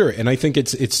 For sure. And I think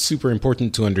it's super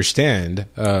important to understand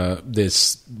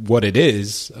what it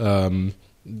is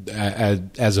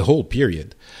as a whole,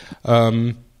 period.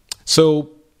 Tom,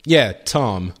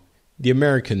 the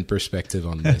American perspective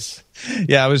on this.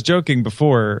 Yeah, I was joking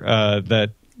before that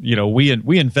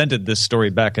we invented this story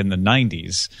back in the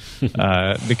 90s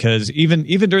because even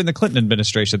during the Clinton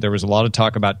administration, there was a lot of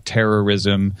talk about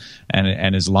terrorism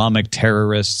and Islamic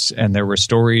terrorists, and there were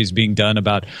stories being done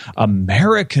about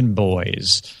American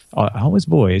boys, always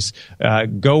boys,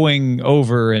 going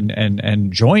over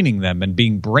and joining them and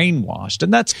being brainwashed.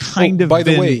 And that's kind of by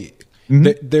the way,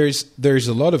 there's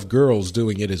a lot of girls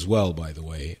doing it as well, by the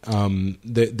way.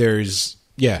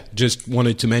 Just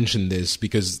wanted to mention this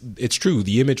because it's true.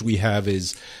 The image we have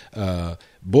is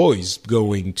boys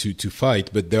going to fight,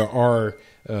 but there are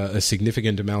a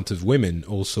significant amount of women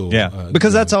also. Yeah,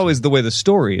 because that's always the way the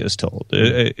story is told.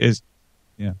 It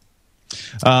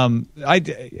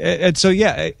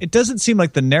doesn't seem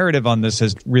like the narrative on this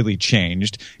has really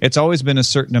changed. It's always been a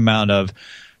certain amount of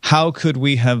how could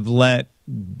we have let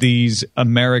these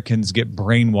Americans get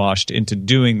brainwashed into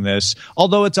doing this,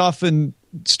 although it's often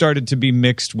started to be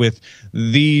mixed with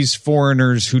these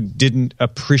foreigners who didn't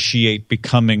appreciate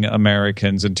becoming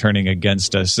Americans and turning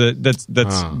against us.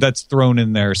 That's thrown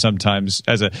in there sometimes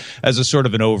as a sort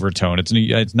of an overtone.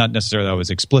 It's not necessarily always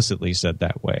explicitly said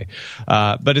that way,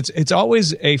 but it's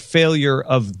always a failure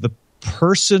of the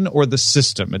person or the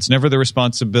system. It's never the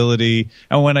responsibility.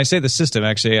 And when I say the system,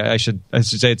 actually, I should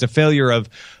say it's a failure of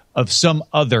some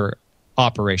other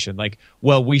operation. Like,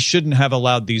 well, we shouldn't have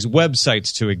allowed these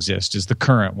websites to exist is the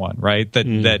current one, right?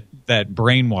 That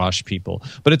brainwash people.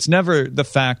 But it's never the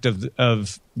fact of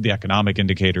the economic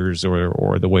indicators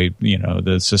or the way,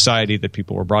 the society that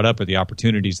people were brought up or the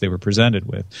opportunities they were presented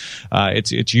with.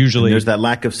 It's usually... And there's that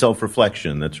lack of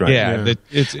self-reflection. That's right. Yeah.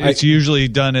 It's usually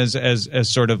done as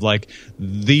sort of like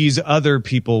these other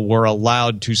people were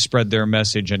allowed to spread their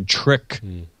message and trick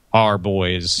our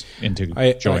boys into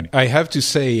joining. I have to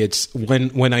say, it's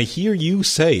when I hear you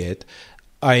say it,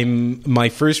 my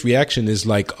first reaction is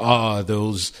like,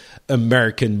 those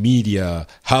American media,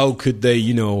 how could they,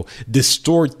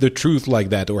 distort the truth like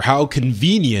that? Or how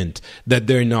convenient that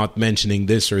they're not mentioning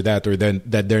this or that, or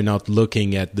that they're not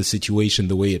looking at the situation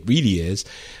the way it really is.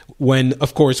 When,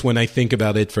 of course, when I think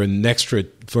about it for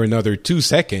another 2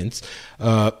 seconds,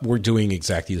 we're doing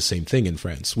exactly the same thing in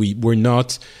France. We're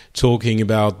not talking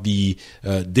about the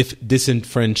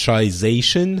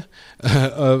disenfranchisation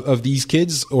of these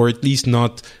kids, or at least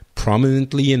not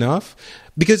prominently enough,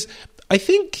 because I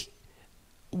think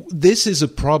this is a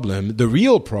problem. The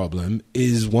real problem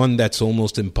is one that's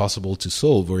almost impossible to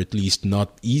solve, or at least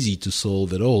not easy to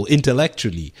solve at all.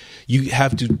 Intellectually, you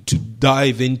have to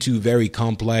dive into very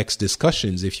complex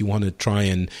discussions if you want to try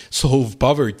and solve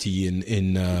poverty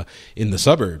in the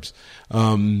suburbs.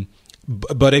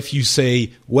 But if you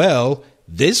say, well,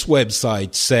 this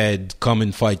website said, come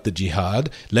and fight the jihad,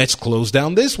 let's close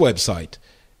down this website.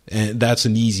 And that's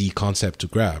an easy concept to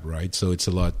grab, right? So it's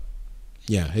a lot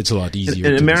easier.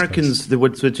 And Americans,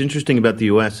 what's interesting about the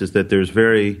U.S. is that there's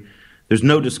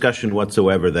no discussion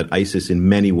whatsoever that ISIS in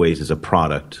many ways is a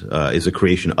product, is a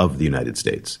creation of the United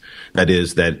States. That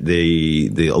is, that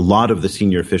a lot of the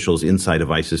senior officials inside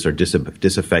of ISIS are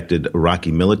disaffected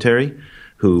Iraqi military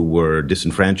who were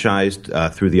disenfranchised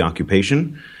through the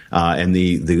occupation. And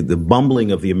the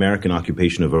bumbling of the American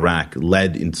occupation of Iraq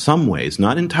led in some ways,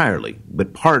 not entirely,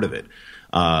 but part of it,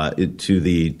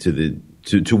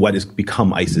 to what has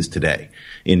become ISIS today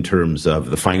in terms of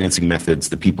the financing methods,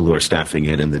 the people who are staffing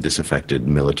it, and the disaffected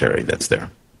military that's there,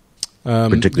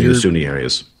 particularly the Sunni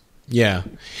areas. Yeah,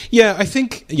 I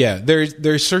think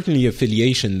there's certainly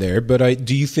affiliation there, but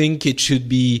do you think it should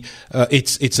be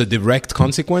it's a direct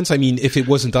consequence? I mean, if it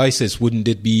wasn't ISIS, wouldn't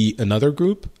it be another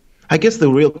group? I guess the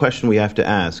real question we have to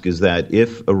ask is that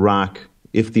if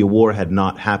the war had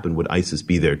not happened, would ISIS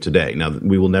be there today? Now,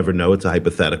 we will never know. It's a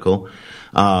hypothetical.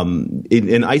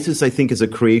 And ISIS, I think, is a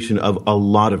creation of a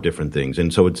lot of different things.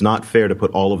 And so it's not fair to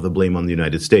put all of the blame on the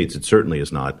United States. It certainly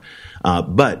is not.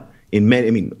 But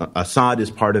Assad is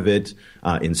part of it.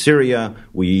 In Syria,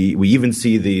 we even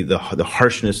see the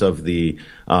harshness of the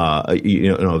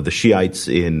the Shiites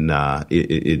in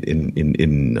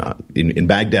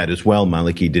Baghdad as well.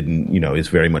 Maliki is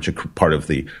very much a part of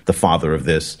the father of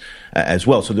this as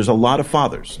well. So there's a lot of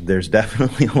fathers. There's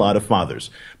definitely a lot of fathers.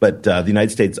 But the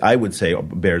United States, I would say,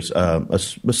 bears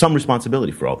some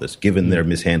responsibility for all this, given their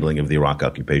mishandling of the Iraq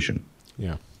occupation.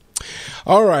 Yeah.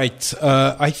 All right.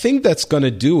 I think that's going to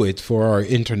do it for our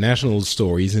international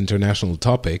stories, international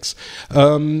topics.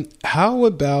 How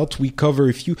about we cover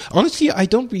a few? Honestly, I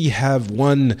don't really have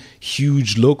one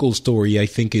huge local story I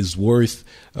think is worth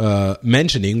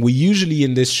mentioning. We usually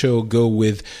in this show go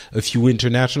with a few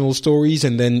international stories,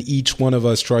 and then each one of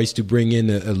us tries to bring in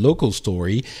a local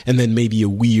story, and then maybe a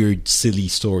weird, silly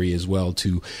story as well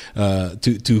to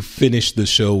finish the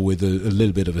show with a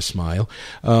little bit of a smile.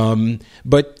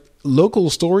 But local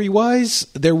story-wise,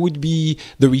 there would be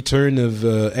the return of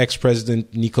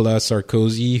ex-president Nicolas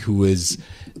Sarkozy, who is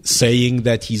saying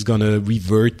that he's going to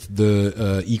revert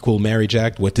the Equal Marriage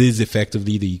Act, what is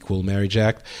effectively the Equal Marriage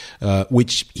Act,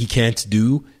 which he can't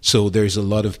do. So there's a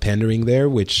lot of pandering there,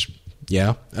 which,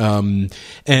 yeah. And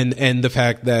the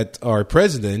fact that our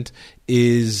president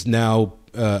is now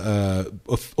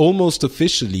almost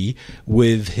officially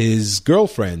with his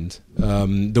girlfriend,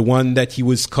 the one that he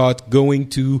was caught going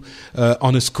to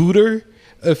on a scooter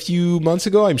a few months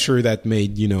ago. I'm sure that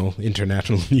made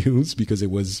international news because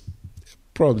it was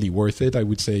probably worth it, I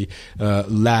would say,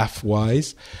 laugh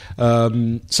wise.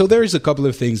 So there's a couple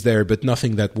of things there, but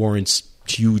nothing that warrants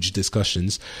huge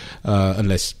discussions,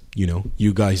 unless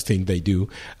you guys think they do.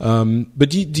 But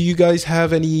do you guys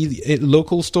have any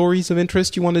local stories of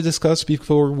interest you want to discuss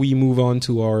before we move on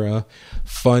to our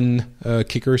fun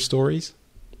kicker stories?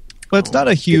 Well, it's not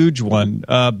a huge one,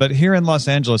 but here in Los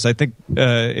Angeles, I think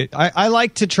I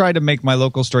like to try to make my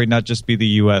local story not just be the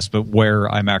U.S., but where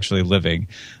I'm actually living.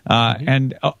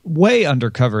 And way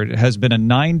undercovered has been a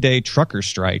 9-day trucker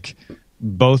strike,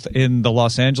 both in the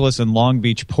Los Angeles and Long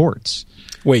Beach ports.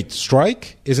 Wait,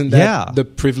 strike? Isn't that the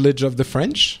privilege of the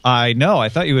French? I know. I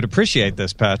thought you would appreciate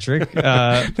this, Patrick.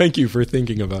 Thank you for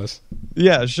thinking of us.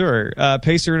 Yeah, sure.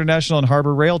 Pacer International and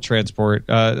Harbor Rail Transport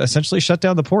essentially shut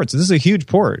down the ports. This is a huge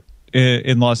port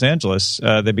in Los Angeles.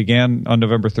 They began on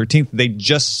November 13th. They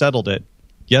just settled it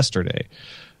yesterday.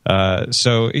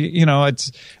 So,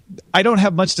 I don't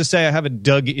have much to say. I haven't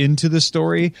dug into the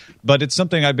story, but it's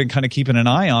something I've been kind of keeping an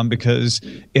eye on, because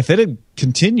if it had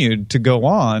continued to go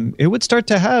on, it would start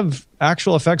to have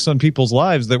actual effects on people's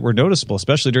lives that were noticeable,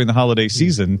 especially during the holiday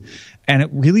season. And it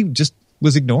really just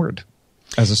was ignored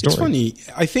as a story. It's funny.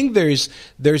 I think there's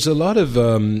a lot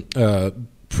of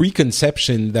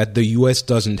preconception that the U.S.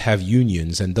 doesn't have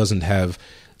unions and doesn't have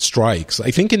strikes.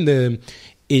 I think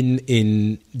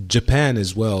in Japan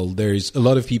as well, there's a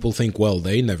lot of people think, well,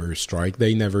 they never strike.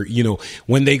 They never,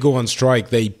 when they go on strike,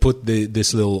 they put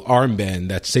this little armband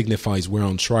that signifies we're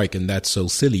on strike, and that's so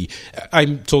silly.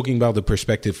 I'm talking about the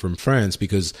perspective from France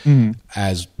because,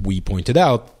 as we pointed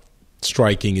out,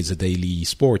 striking is a daily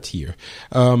sport here.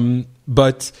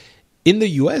 But in the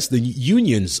U.S., the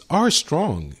unions are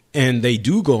strong, and they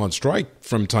do go on strike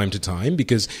from time to time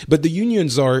but the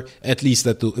unions are, at least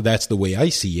that's the way I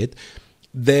see it,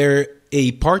 they're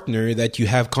a partner that you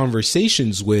have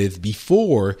conversations with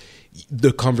before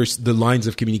the lines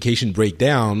of communication break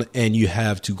down and you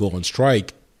have to go on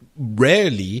strike,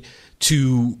 rarely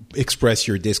to express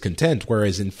your discontent.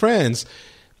 Whereas in France,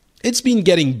 it's been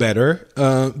getting better,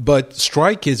 but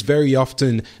strike is very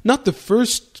often not the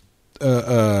first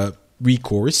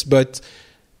recourse, but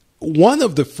one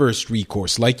of the first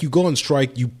recourse. Like, you go on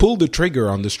strike, you pull the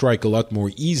trigger on the strike a lot more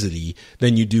easily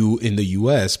than you do in the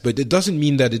U.S., but it doesn't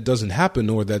mean that it doesn't happen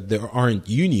or that there aren't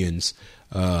unions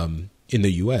in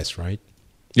the U.S., right?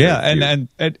 Yeah, and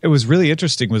it was really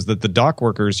interesting was that the dock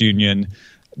workers union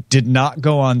did not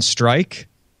go on strike,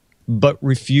 but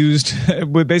refused,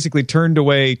 basically turned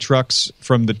away trucks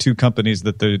from the two companies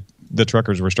that the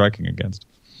truckers were striking against.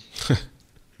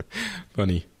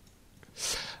 Funny.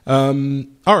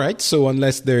 All right. So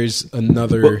unless there's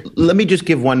another, Well, let me just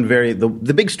give one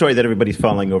the big story that everybody's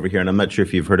following over here, and I'm not sure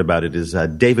if you've heard about it, is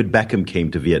David Beckham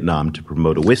came to Vietnam to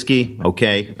promote a whiskey.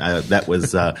 Okay, that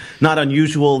was not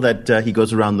unusual that he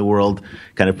goes around the world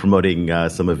kind of promoting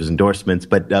some of his endorsements.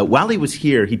 But while he was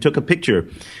here, he took a picture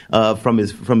from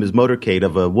his motorcade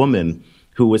of a woman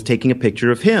who was taking a picture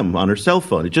of him on her cell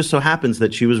phone. It just so happens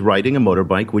that she was riding a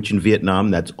motorbike, which in Vietnam,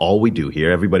 that's all we do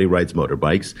here. Everybody rides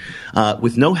motorbikes,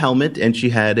 with no helmet, and she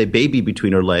had a baby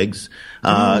between her legs,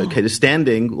 kind of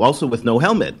standing, also with no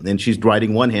helmet, and she's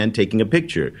riding one hand, taking a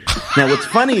picture. Now, what's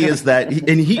funny is that,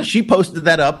 he posted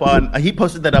that up on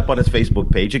his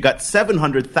Facebook page. It got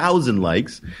 700,000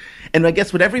 likes. And I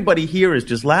guess what everybody here is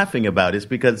just laughing about is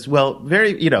because, well,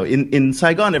 in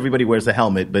Saigon, everybody wears a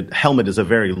helmet, but helmet is a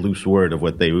very loose word of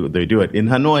what they do it. In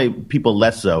Hanoi, people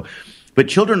less so. But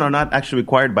children are not actually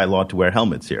required by law to wear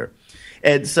helmets here.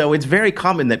 And so it's very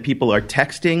common that people are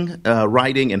texting,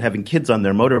 riding, and having kids on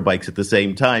their motorbikes at the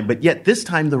same time. But yet this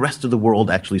time, the rest of the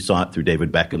world actually saw it through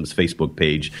David Beckham's Facebook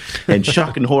page. And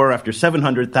shock and horror, after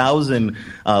 700,000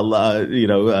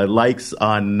 likes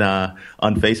on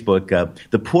Facebook,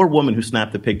 the poor woman who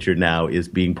snapped the picture now is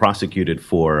being prosecuted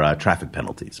for traffic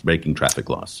penalties, breaking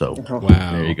traffic laws. So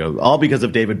wow. There you go. All because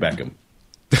of David Beckham.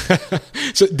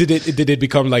 So did it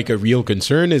become like a real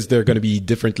concern? Is there going to be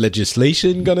different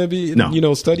legislation going to be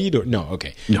studied or no?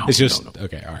 Okay, no, it's just no.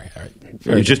 Okay. All right.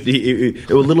 It's just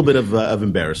a little bit of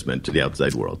embarrassment to the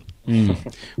outside world.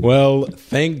 Well,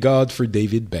 thank God for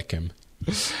David Beckham.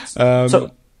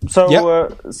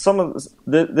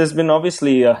 There's been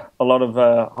obviously a lot of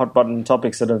hot button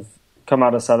topics that have come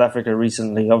out of South Africa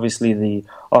recently. Obviously, the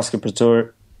Oscar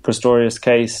Pistorius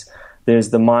case.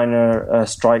 There's the minor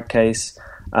strike case.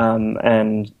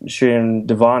 And Shirin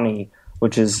Divani,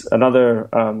 which is another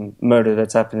murder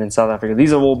that's happened in South Africa.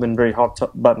 These have all been very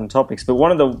hot-button topics. But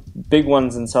one of the big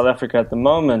ones in South Africa at the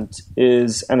moment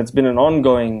is, and it's been an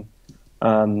ongoing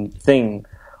thing,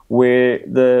 where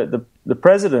the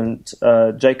president,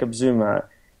 Jacob Zuma,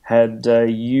 had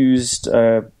used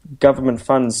government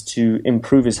funds to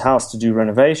improve his house to do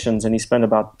renovations, and he spent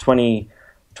about $20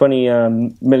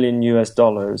 million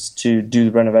to do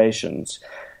the renovations.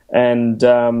 And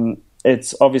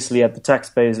it's obviously at the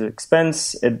taxpayer's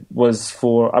expense. It was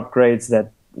for upgrades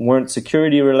that weren't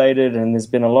security related, and there's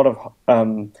been a lot of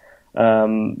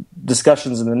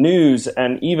discussions in the news,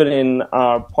 and even in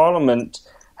our parliament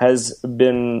has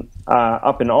been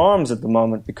up in arms at the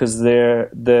moment because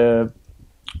the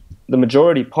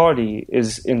majority party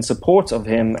is in support of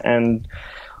him, and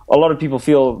a lot of people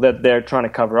feel that they're trying to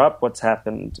cover up what's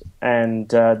happened, and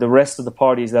the rest of the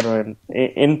parties that are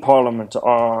in Parliament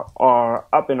are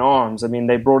up in arms. I mean,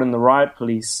 they brought in the riot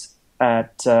police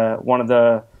at one of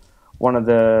the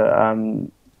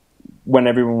when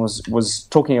everyone was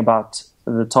talking about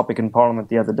the topic in Parliament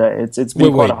the other day. It's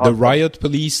been quite a hard the riot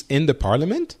police in the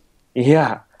Parliament?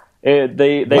 Yeah,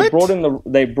 they brought in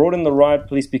the riot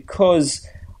police because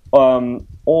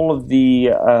all of the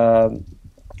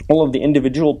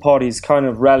individual parties kind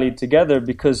of rallied together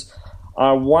because the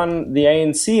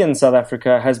ANC in South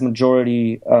Africa has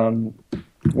majority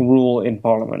rule in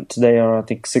Parliament. They are, I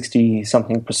think,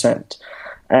 60-something%.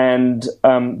 And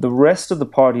the rest of the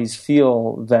parties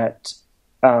feel that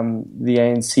the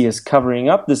ANC is covering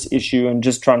up this issue and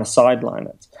just trying to sideline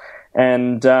it.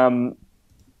 And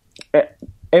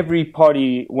every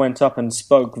party went up and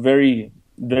spoke very,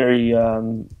 very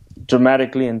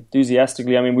dramatically,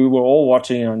 enthusiastically. I mean, we were all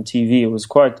watching it on TV. It was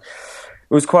quite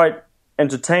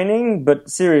entertaining, but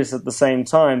serious at the same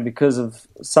time because of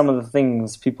some of the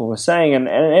things people were saying, and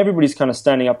everybody's kind of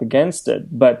standing up against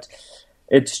it. But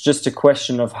it's just a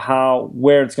question of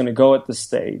where it's going to go at this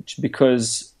stage,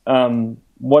 because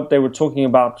what they were talking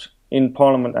about in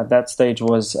Parliament at that stage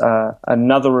was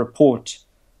another report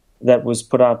that was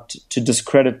put out to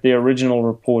discredit the original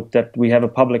report that we have a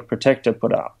public protector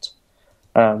put out.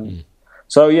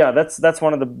 So yeah, that's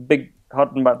one of the big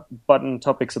hot button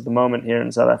topics at the moment here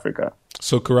in South Africa.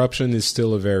 So corruption is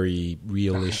still a very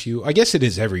real issue. I guess it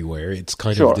is everywhere. It's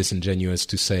kind of disingenuous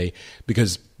to say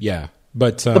because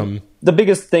but the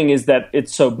biggest thing is that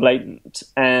it's so blatant,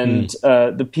 and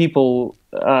the people.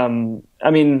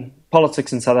 I mean,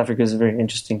 politics in South Africa is a very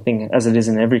interesting thing, as it is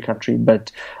in every country.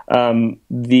 But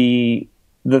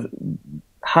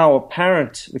how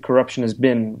apparent the corruption has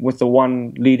been with the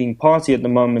one leading party at the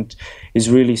moment is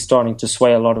really starting to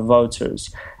sway a lot of voters.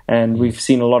 And we've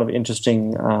seen a lot of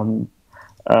interesting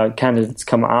candidates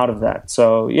come out of that.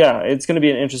 So, yeah, it's going to be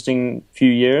an interesting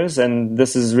few years. And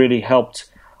this has really helped,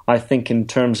 I think, in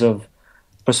terms of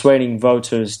persuading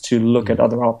voters to look at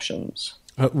other options.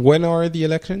 When are the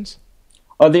elections?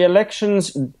 The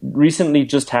elections recently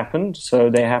just happened, so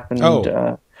they happened.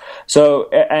 Oh.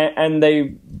 And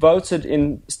they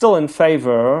voted still in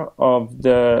favor of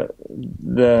the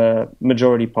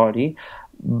majority party,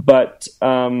 but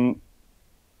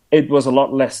it was a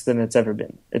lot less than it's ever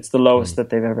been. It's the lowest that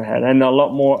they've ever had, and a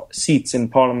lot more seats in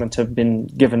parliament have been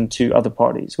given to other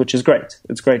parties, which is great.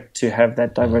 It's great to have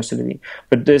that diversity,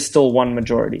 but there's still one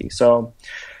majority. So,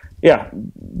 yeah,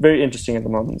 very interesting at the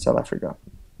moment in South Africa.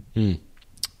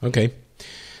 Okay.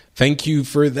 Thank you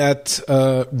for that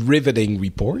riveting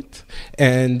report.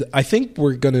 And I think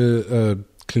we're going to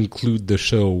conclude the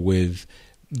show with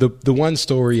the one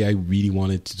story I really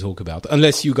wanted to talk about,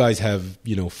 unless you guys have,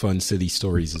 fun, silly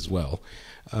stories as well.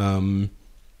 I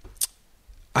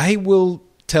will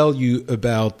tell you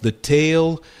about the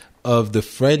tale of the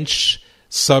French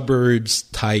suburbs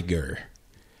tiger.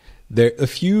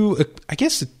 I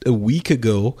guess a week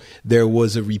ago, there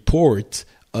was a report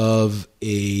of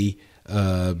a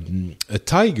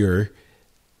tiger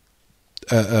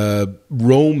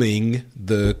roaming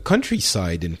the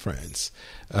countryside in France.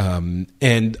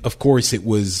 And of course, it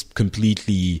was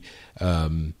completely,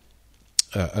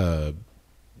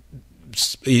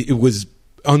 it was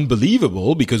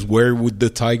unbelievable, because where would the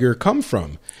tiger come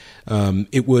from?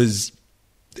 It was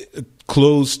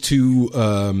close to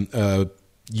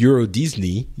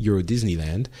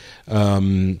Disneyland.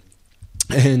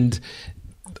 And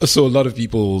so a lot of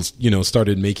people,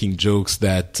 started making jokes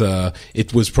that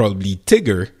it was probably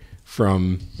Tigger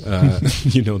from,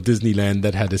 Disneyland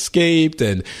that had escaped,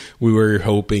 and we were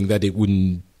hoping that it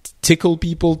wouldn't tickle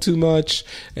people too much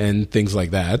and things like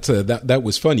that. That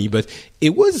was funny, but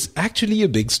it was actually a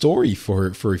big story for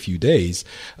a few days.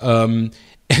 And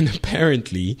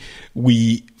apparently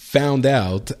we found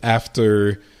out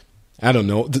after, I don't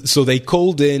know. So they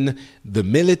called in the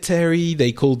military.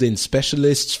 They called in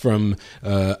specialists from,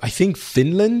 I think,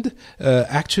 Finland,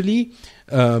 actually,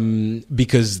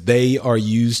 because they are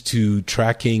used to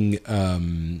tracking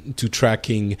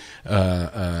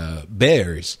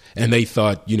bears. And they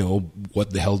thought,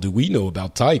 what the hell do we know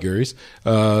about tigers?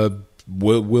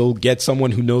 We'll get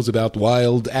someone who knows about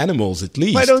wild animals at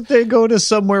least. Why don't they go to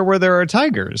somewhere where there are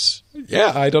tigers?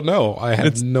 Yeah, I don't know. I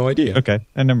have no idea. Okay,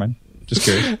 never mind. Just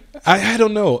curious. I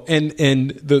don't know. And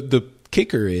the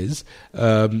kicker is,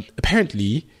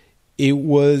 apparently it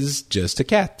was just a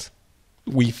cat.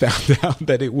 We found out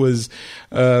that it was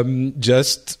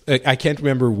just, I can't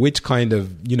remember which kind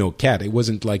of, cat. It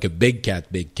wasn't like a big cat.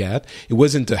 It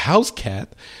wasn't a house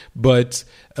cat, but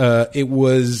it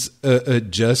was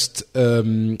just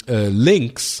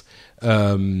lynx,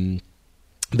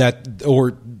 that,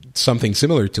 or something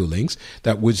similar to lynx,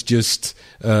 that was just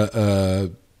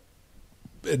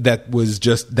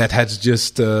that has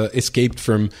just escaped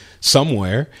from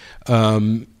somewhere,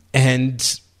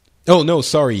 and oh no,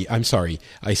 sorry, I'm sorry,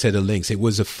 I said a lynx. It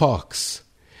was a fox.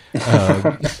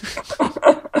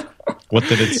 What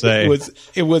did it say?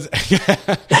 It was yeah,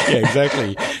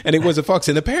 exactly. And it was a fox.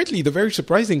 And apparently the very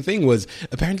surprising thing was,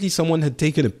 apparently someone had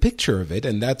taken a picture of it,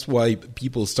 and that's why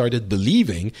people started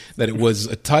believing that it was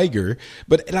a tiger.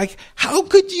 But how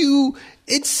could you?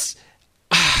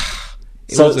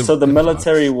 So the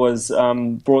military was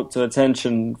brought to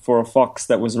attention for a fox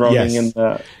that was roaming in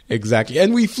the... Exactly.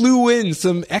 And we flew in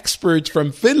some experts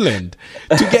from Finland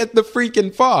to get the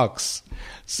freaking fox.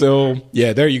 So,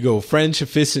 yeah, there you go. French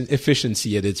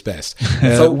efficiency at its best.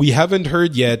 So we haven't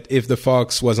heard yet if the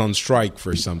fox was on strike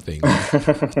for something.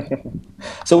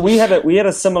 So we had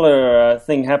a similar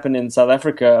thing happen in South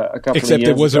Africa a couple of years ago. Except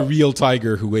it was a real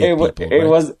tiger who ate people,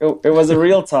 right? It was a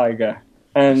real tiger.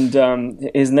 And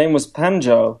his name was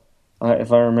Panjo,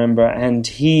 if I remember. And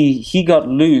he got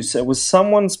loose. It was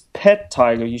someone's pet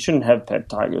tiger. You shouldn't have pet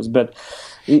tigers, but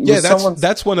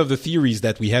that's one of the theories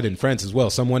that we had in France as well.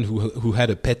 Someone who had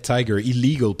a pet tiger,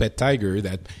 illegal pet tiger,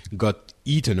 that got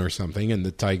eaten or something, and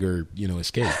the tiger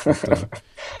escaped.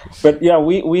 But yeah,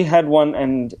 we had one,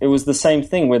 and it was the same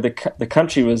thing where the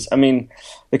country was. I mean,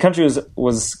 the country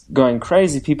was going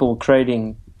crazy. People were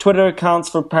creating Twitter accounts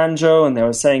for Panjo, and they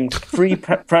were saying "Free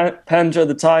Panjo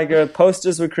the tiger."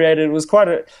 Posters were created. It was quite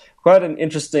an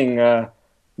interesting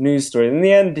news story. In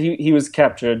the end, he was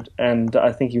captured, and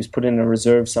I think he was put in a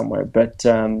reserve somewhere. But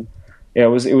it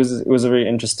was a very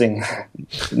interesting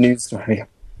news story.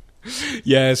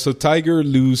 Yeah, so tiger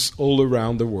loose all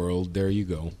around the world. There you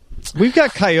go. We've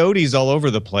got coyotes all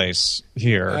over the place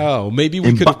here. Oh, maybe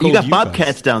we could have called you got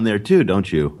bobcats guys down there too,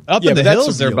 don't you? Up in the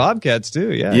hills, they're bobcats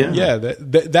too. Yeah.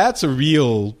 That's a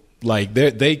real,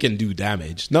 they can do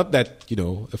damage. Not that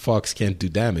a fox can't do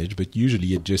damage, but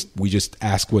usually we just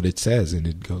ask what it says and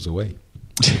it goes away.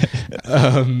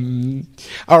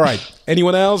 All right.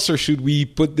 Anyone else, or should we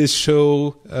put this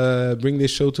show, bring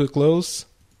this show to a close?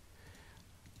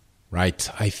 Right.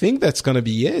 I think that's going to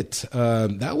be it.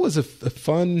 That was a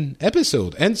fun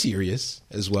episode and serious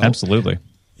as well. Absolutely.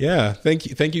 Yeah. Thank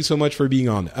you. Thank you so much for being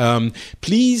on.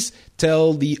 Please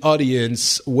tell the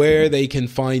audience where they can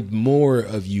find more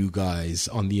of you guys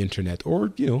on the internet,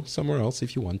 or, somewhere else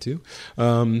if you want to.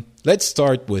 Let's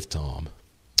start with Tom.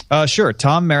 Sure.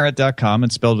 TomMerritt.com.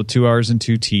 It's spelled with 2 R's and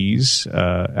 2 T's.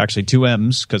 Actually, 2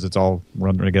 M's, because it's all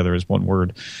run together as one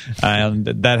word. And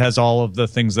that has all of the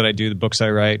things that I do, the books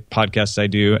I write, podcasts I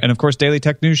do, and, of course, Daily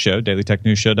Tech News Show,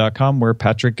 dailytechnewsshow.com, where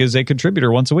Patrick is a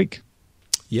contributor once a week.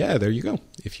 Yeah, there you go.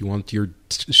 If you want your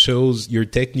shows, your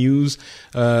tech news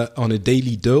on a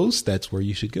daily dose, that's where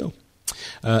you should go.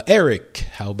 Eric,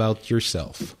 how about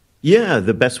yourself? Yeah,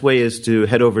 the best way is to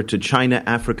head over to China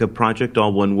Africa Project,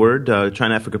 all one word,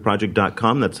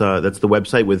 ChinaAfricaProject.com. That's the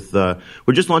website with,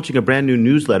 we're just launching a brand new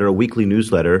newsletter, a weekly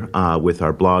newsletter, with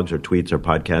our blogs, our tweets, our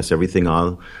podcasts, everything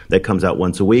all that comes out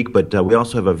once a week. But we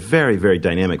also have a very, very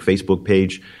dynamic Facebook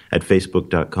page at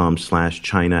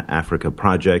facebook.com/China Africa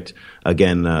Project.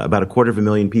 Again, about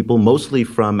 250,000 people, mostly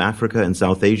from Africa and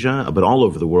South Asia, but all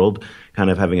over the world, kind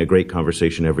of having a great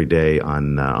conversation every day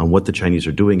on what the Chinese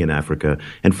are doing in Africa.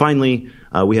 And finally,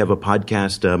 we have a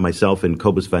podcast, myself and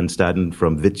Cobus van Staden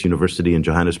from Wits University in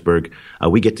Johannesburg.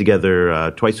 We get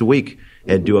together twice a week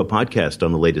and do a podcast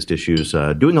on the latest issues,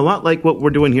 doing a lot like what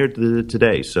we're doing here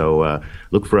today. So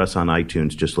look for us on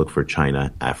iTunes. Just look for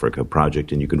China Africa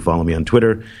Project. And you can follow me on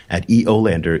Twitter at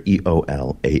EOLander,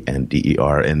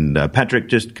 EOLANDER. And Patrick,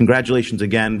 just congratulations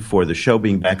again for the show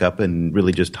being back up, and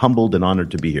really just humbled and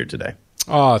honored to be here today.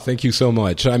 Oh, thank you so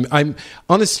much. I'm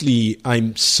honestly,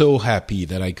 I'm so happy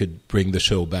that I could bring the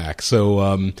show back.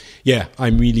 So, yeah,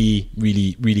 I'm really,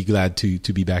 really, really glad to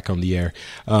be back on the air,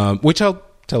 which I'll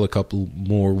tell a couple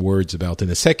more words about in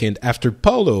a second after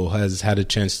Paulo has had a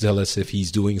chance to tell us if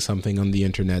he's doing something on the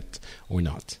internet or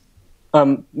not.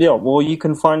 Yeah, well, you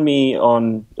can find me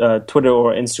on Twitter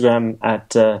or Instagram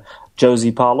at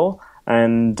Josie Paulo.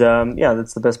 And yeah,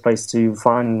 that's the best place to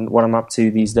find what I'm up to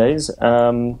these days.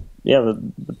 Yeah,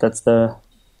 that's the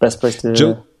best place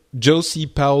to... Josie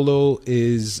Paulo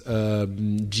is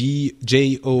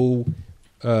G-J-O...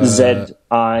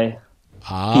 Z-I...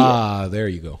 there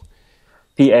you go.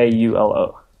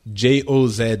 P-A-U-L-O.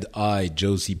 J-O-Z-I,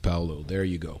 Josie Paulo. There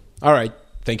you go. All right.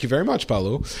 Thank you very much,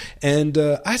 Paulo. And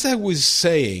as I was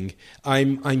saying,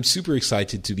 I'm super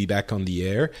excited to be back on the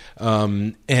air.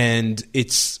 And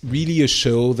it's really a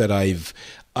show that I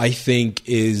think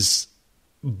is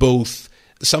both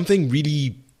something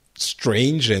really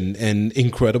strange and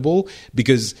incredible,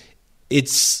 because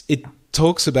it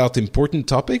talks about important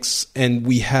topics, and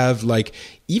we have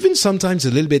even sometimes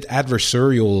a little bit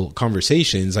adversarial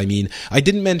conversations. I mean, I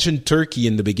didn't mention Turkey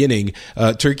in the beginning.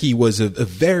 Turkey was a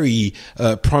very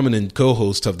prominent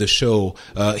co-host of the show.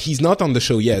 He's not on the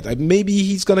show yet. Maybe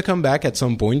he's going to come back at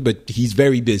some point, but he's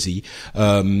very busy.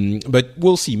 But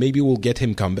we'll see. Maybe we'll get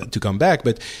him to come back.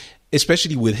 But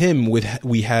especially with him,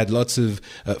 we had lots of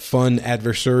fun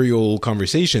adversarial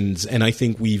conversations, and I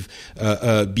think we've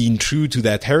been true to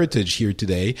that heritage here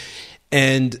today,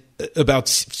 and about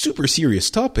super serious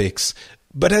topics.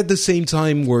 But at the same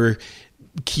time, we're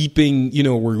keeping,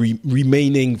 we're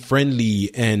remaining friendly,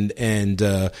 and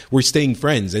we're staying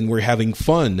friends, and we're having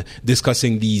fun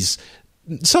discussing these.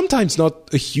 Sometimes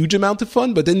not a huge amount of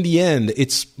fun, but in the end,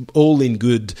 it's all in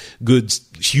good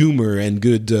humor and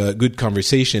good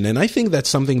conversation. And I think that's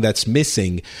something that's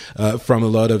missing from a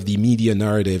lot of the media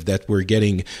narrative that we're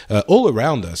getting all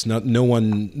around us. No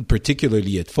one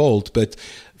particularly at fault, but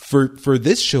for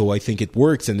this show, I think it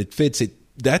works and it fits.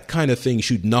 That kind of thing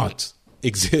should not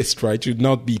exist, right? Should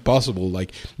not be possible.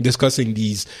 Like discussing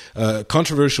these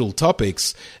controversial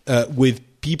topics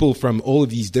with people from all of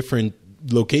these different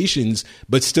locations,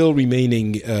 but still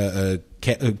remaining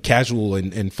casual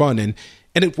and fun, and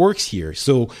it works here.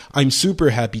 So I'm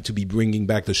super happy to be bringing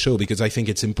back the show, because I think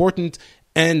it's important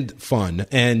and fun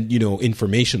and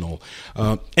informational.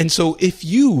 And so if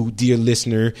you, dear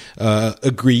listener,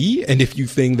 agree, and if you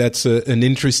think that's an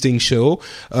interesting show,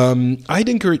 I'd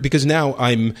encourage, because now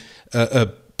I'm a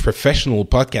professional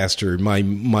podcaster.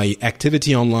 My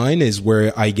activity online is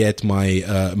where I get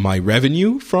my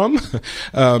revenue from,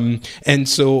 and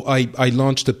so I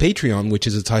launched a Patreon, which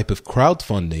is a type of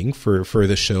crowdfunding for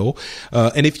the show.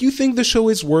 And if you think the show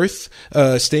is worth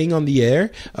staying on the air,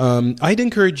 I'd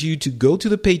encourage you to go to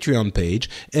the Patreon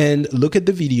page and look at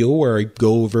the video where I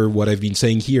go over what I've been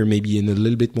saying here, maybe in a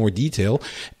little bit more detail,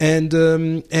 and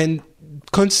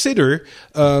consider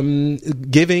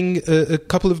giving a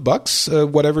couple of bucks,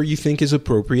 whatever you think is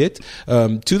appropriate,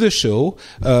 to the show,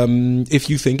 if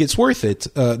you think it's worth it.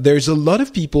 There's a lot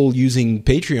of people using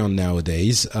Patreon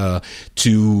nowadays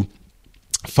to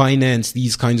finance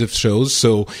these kinds of shows,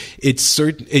 so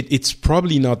it's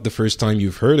probably not the first time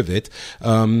you've heard of it,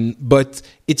 but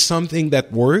it's something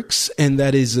that works and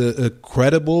that is a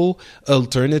credible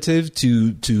alternative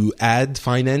to ad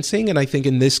financing. And I think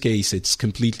in this case, it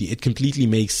completely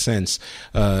makes sense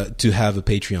to have a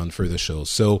Patreon for the show.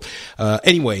 So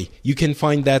anyway, you can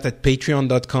find that at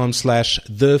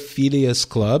patreon.com/the Phileas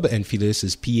Club, and Phileas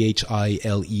is Phileas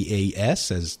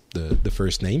as the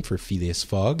first name for Phileas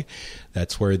Fogg.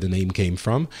 That's where the name came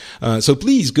from. So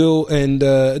please go and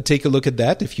take a look at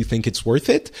that if you think it's worth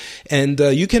it. And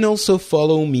you can also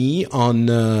follow me on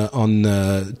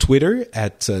Twitter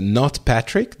at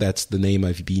NotPatrick. That's the name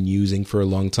I've been using for a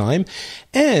long time.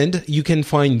 And you can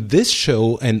find this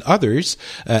show and others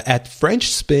at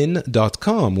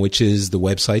FrenchSpin.com, which is the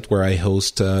website where I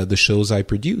host the shows I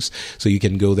produce. So you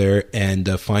can go there and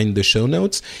find the show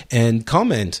notes and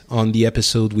comment on the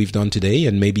episode we've done today.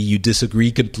 And maybe you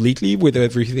disagree completely with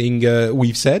everything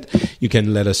we've said. You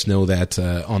can let us know that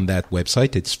on that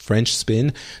website. It's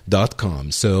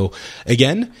FrenchSpin.com. So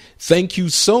again, thank you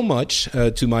so much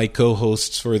to my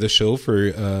co-hosts for the show,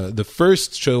 for the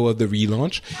first show of the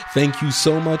relaunch. Thank you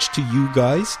so much to you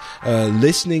guys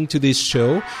listening to this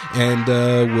show, and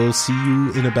we'll see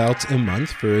you in about a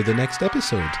month for the next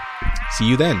episode. See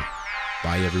you then.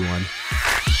 Bye, everyone.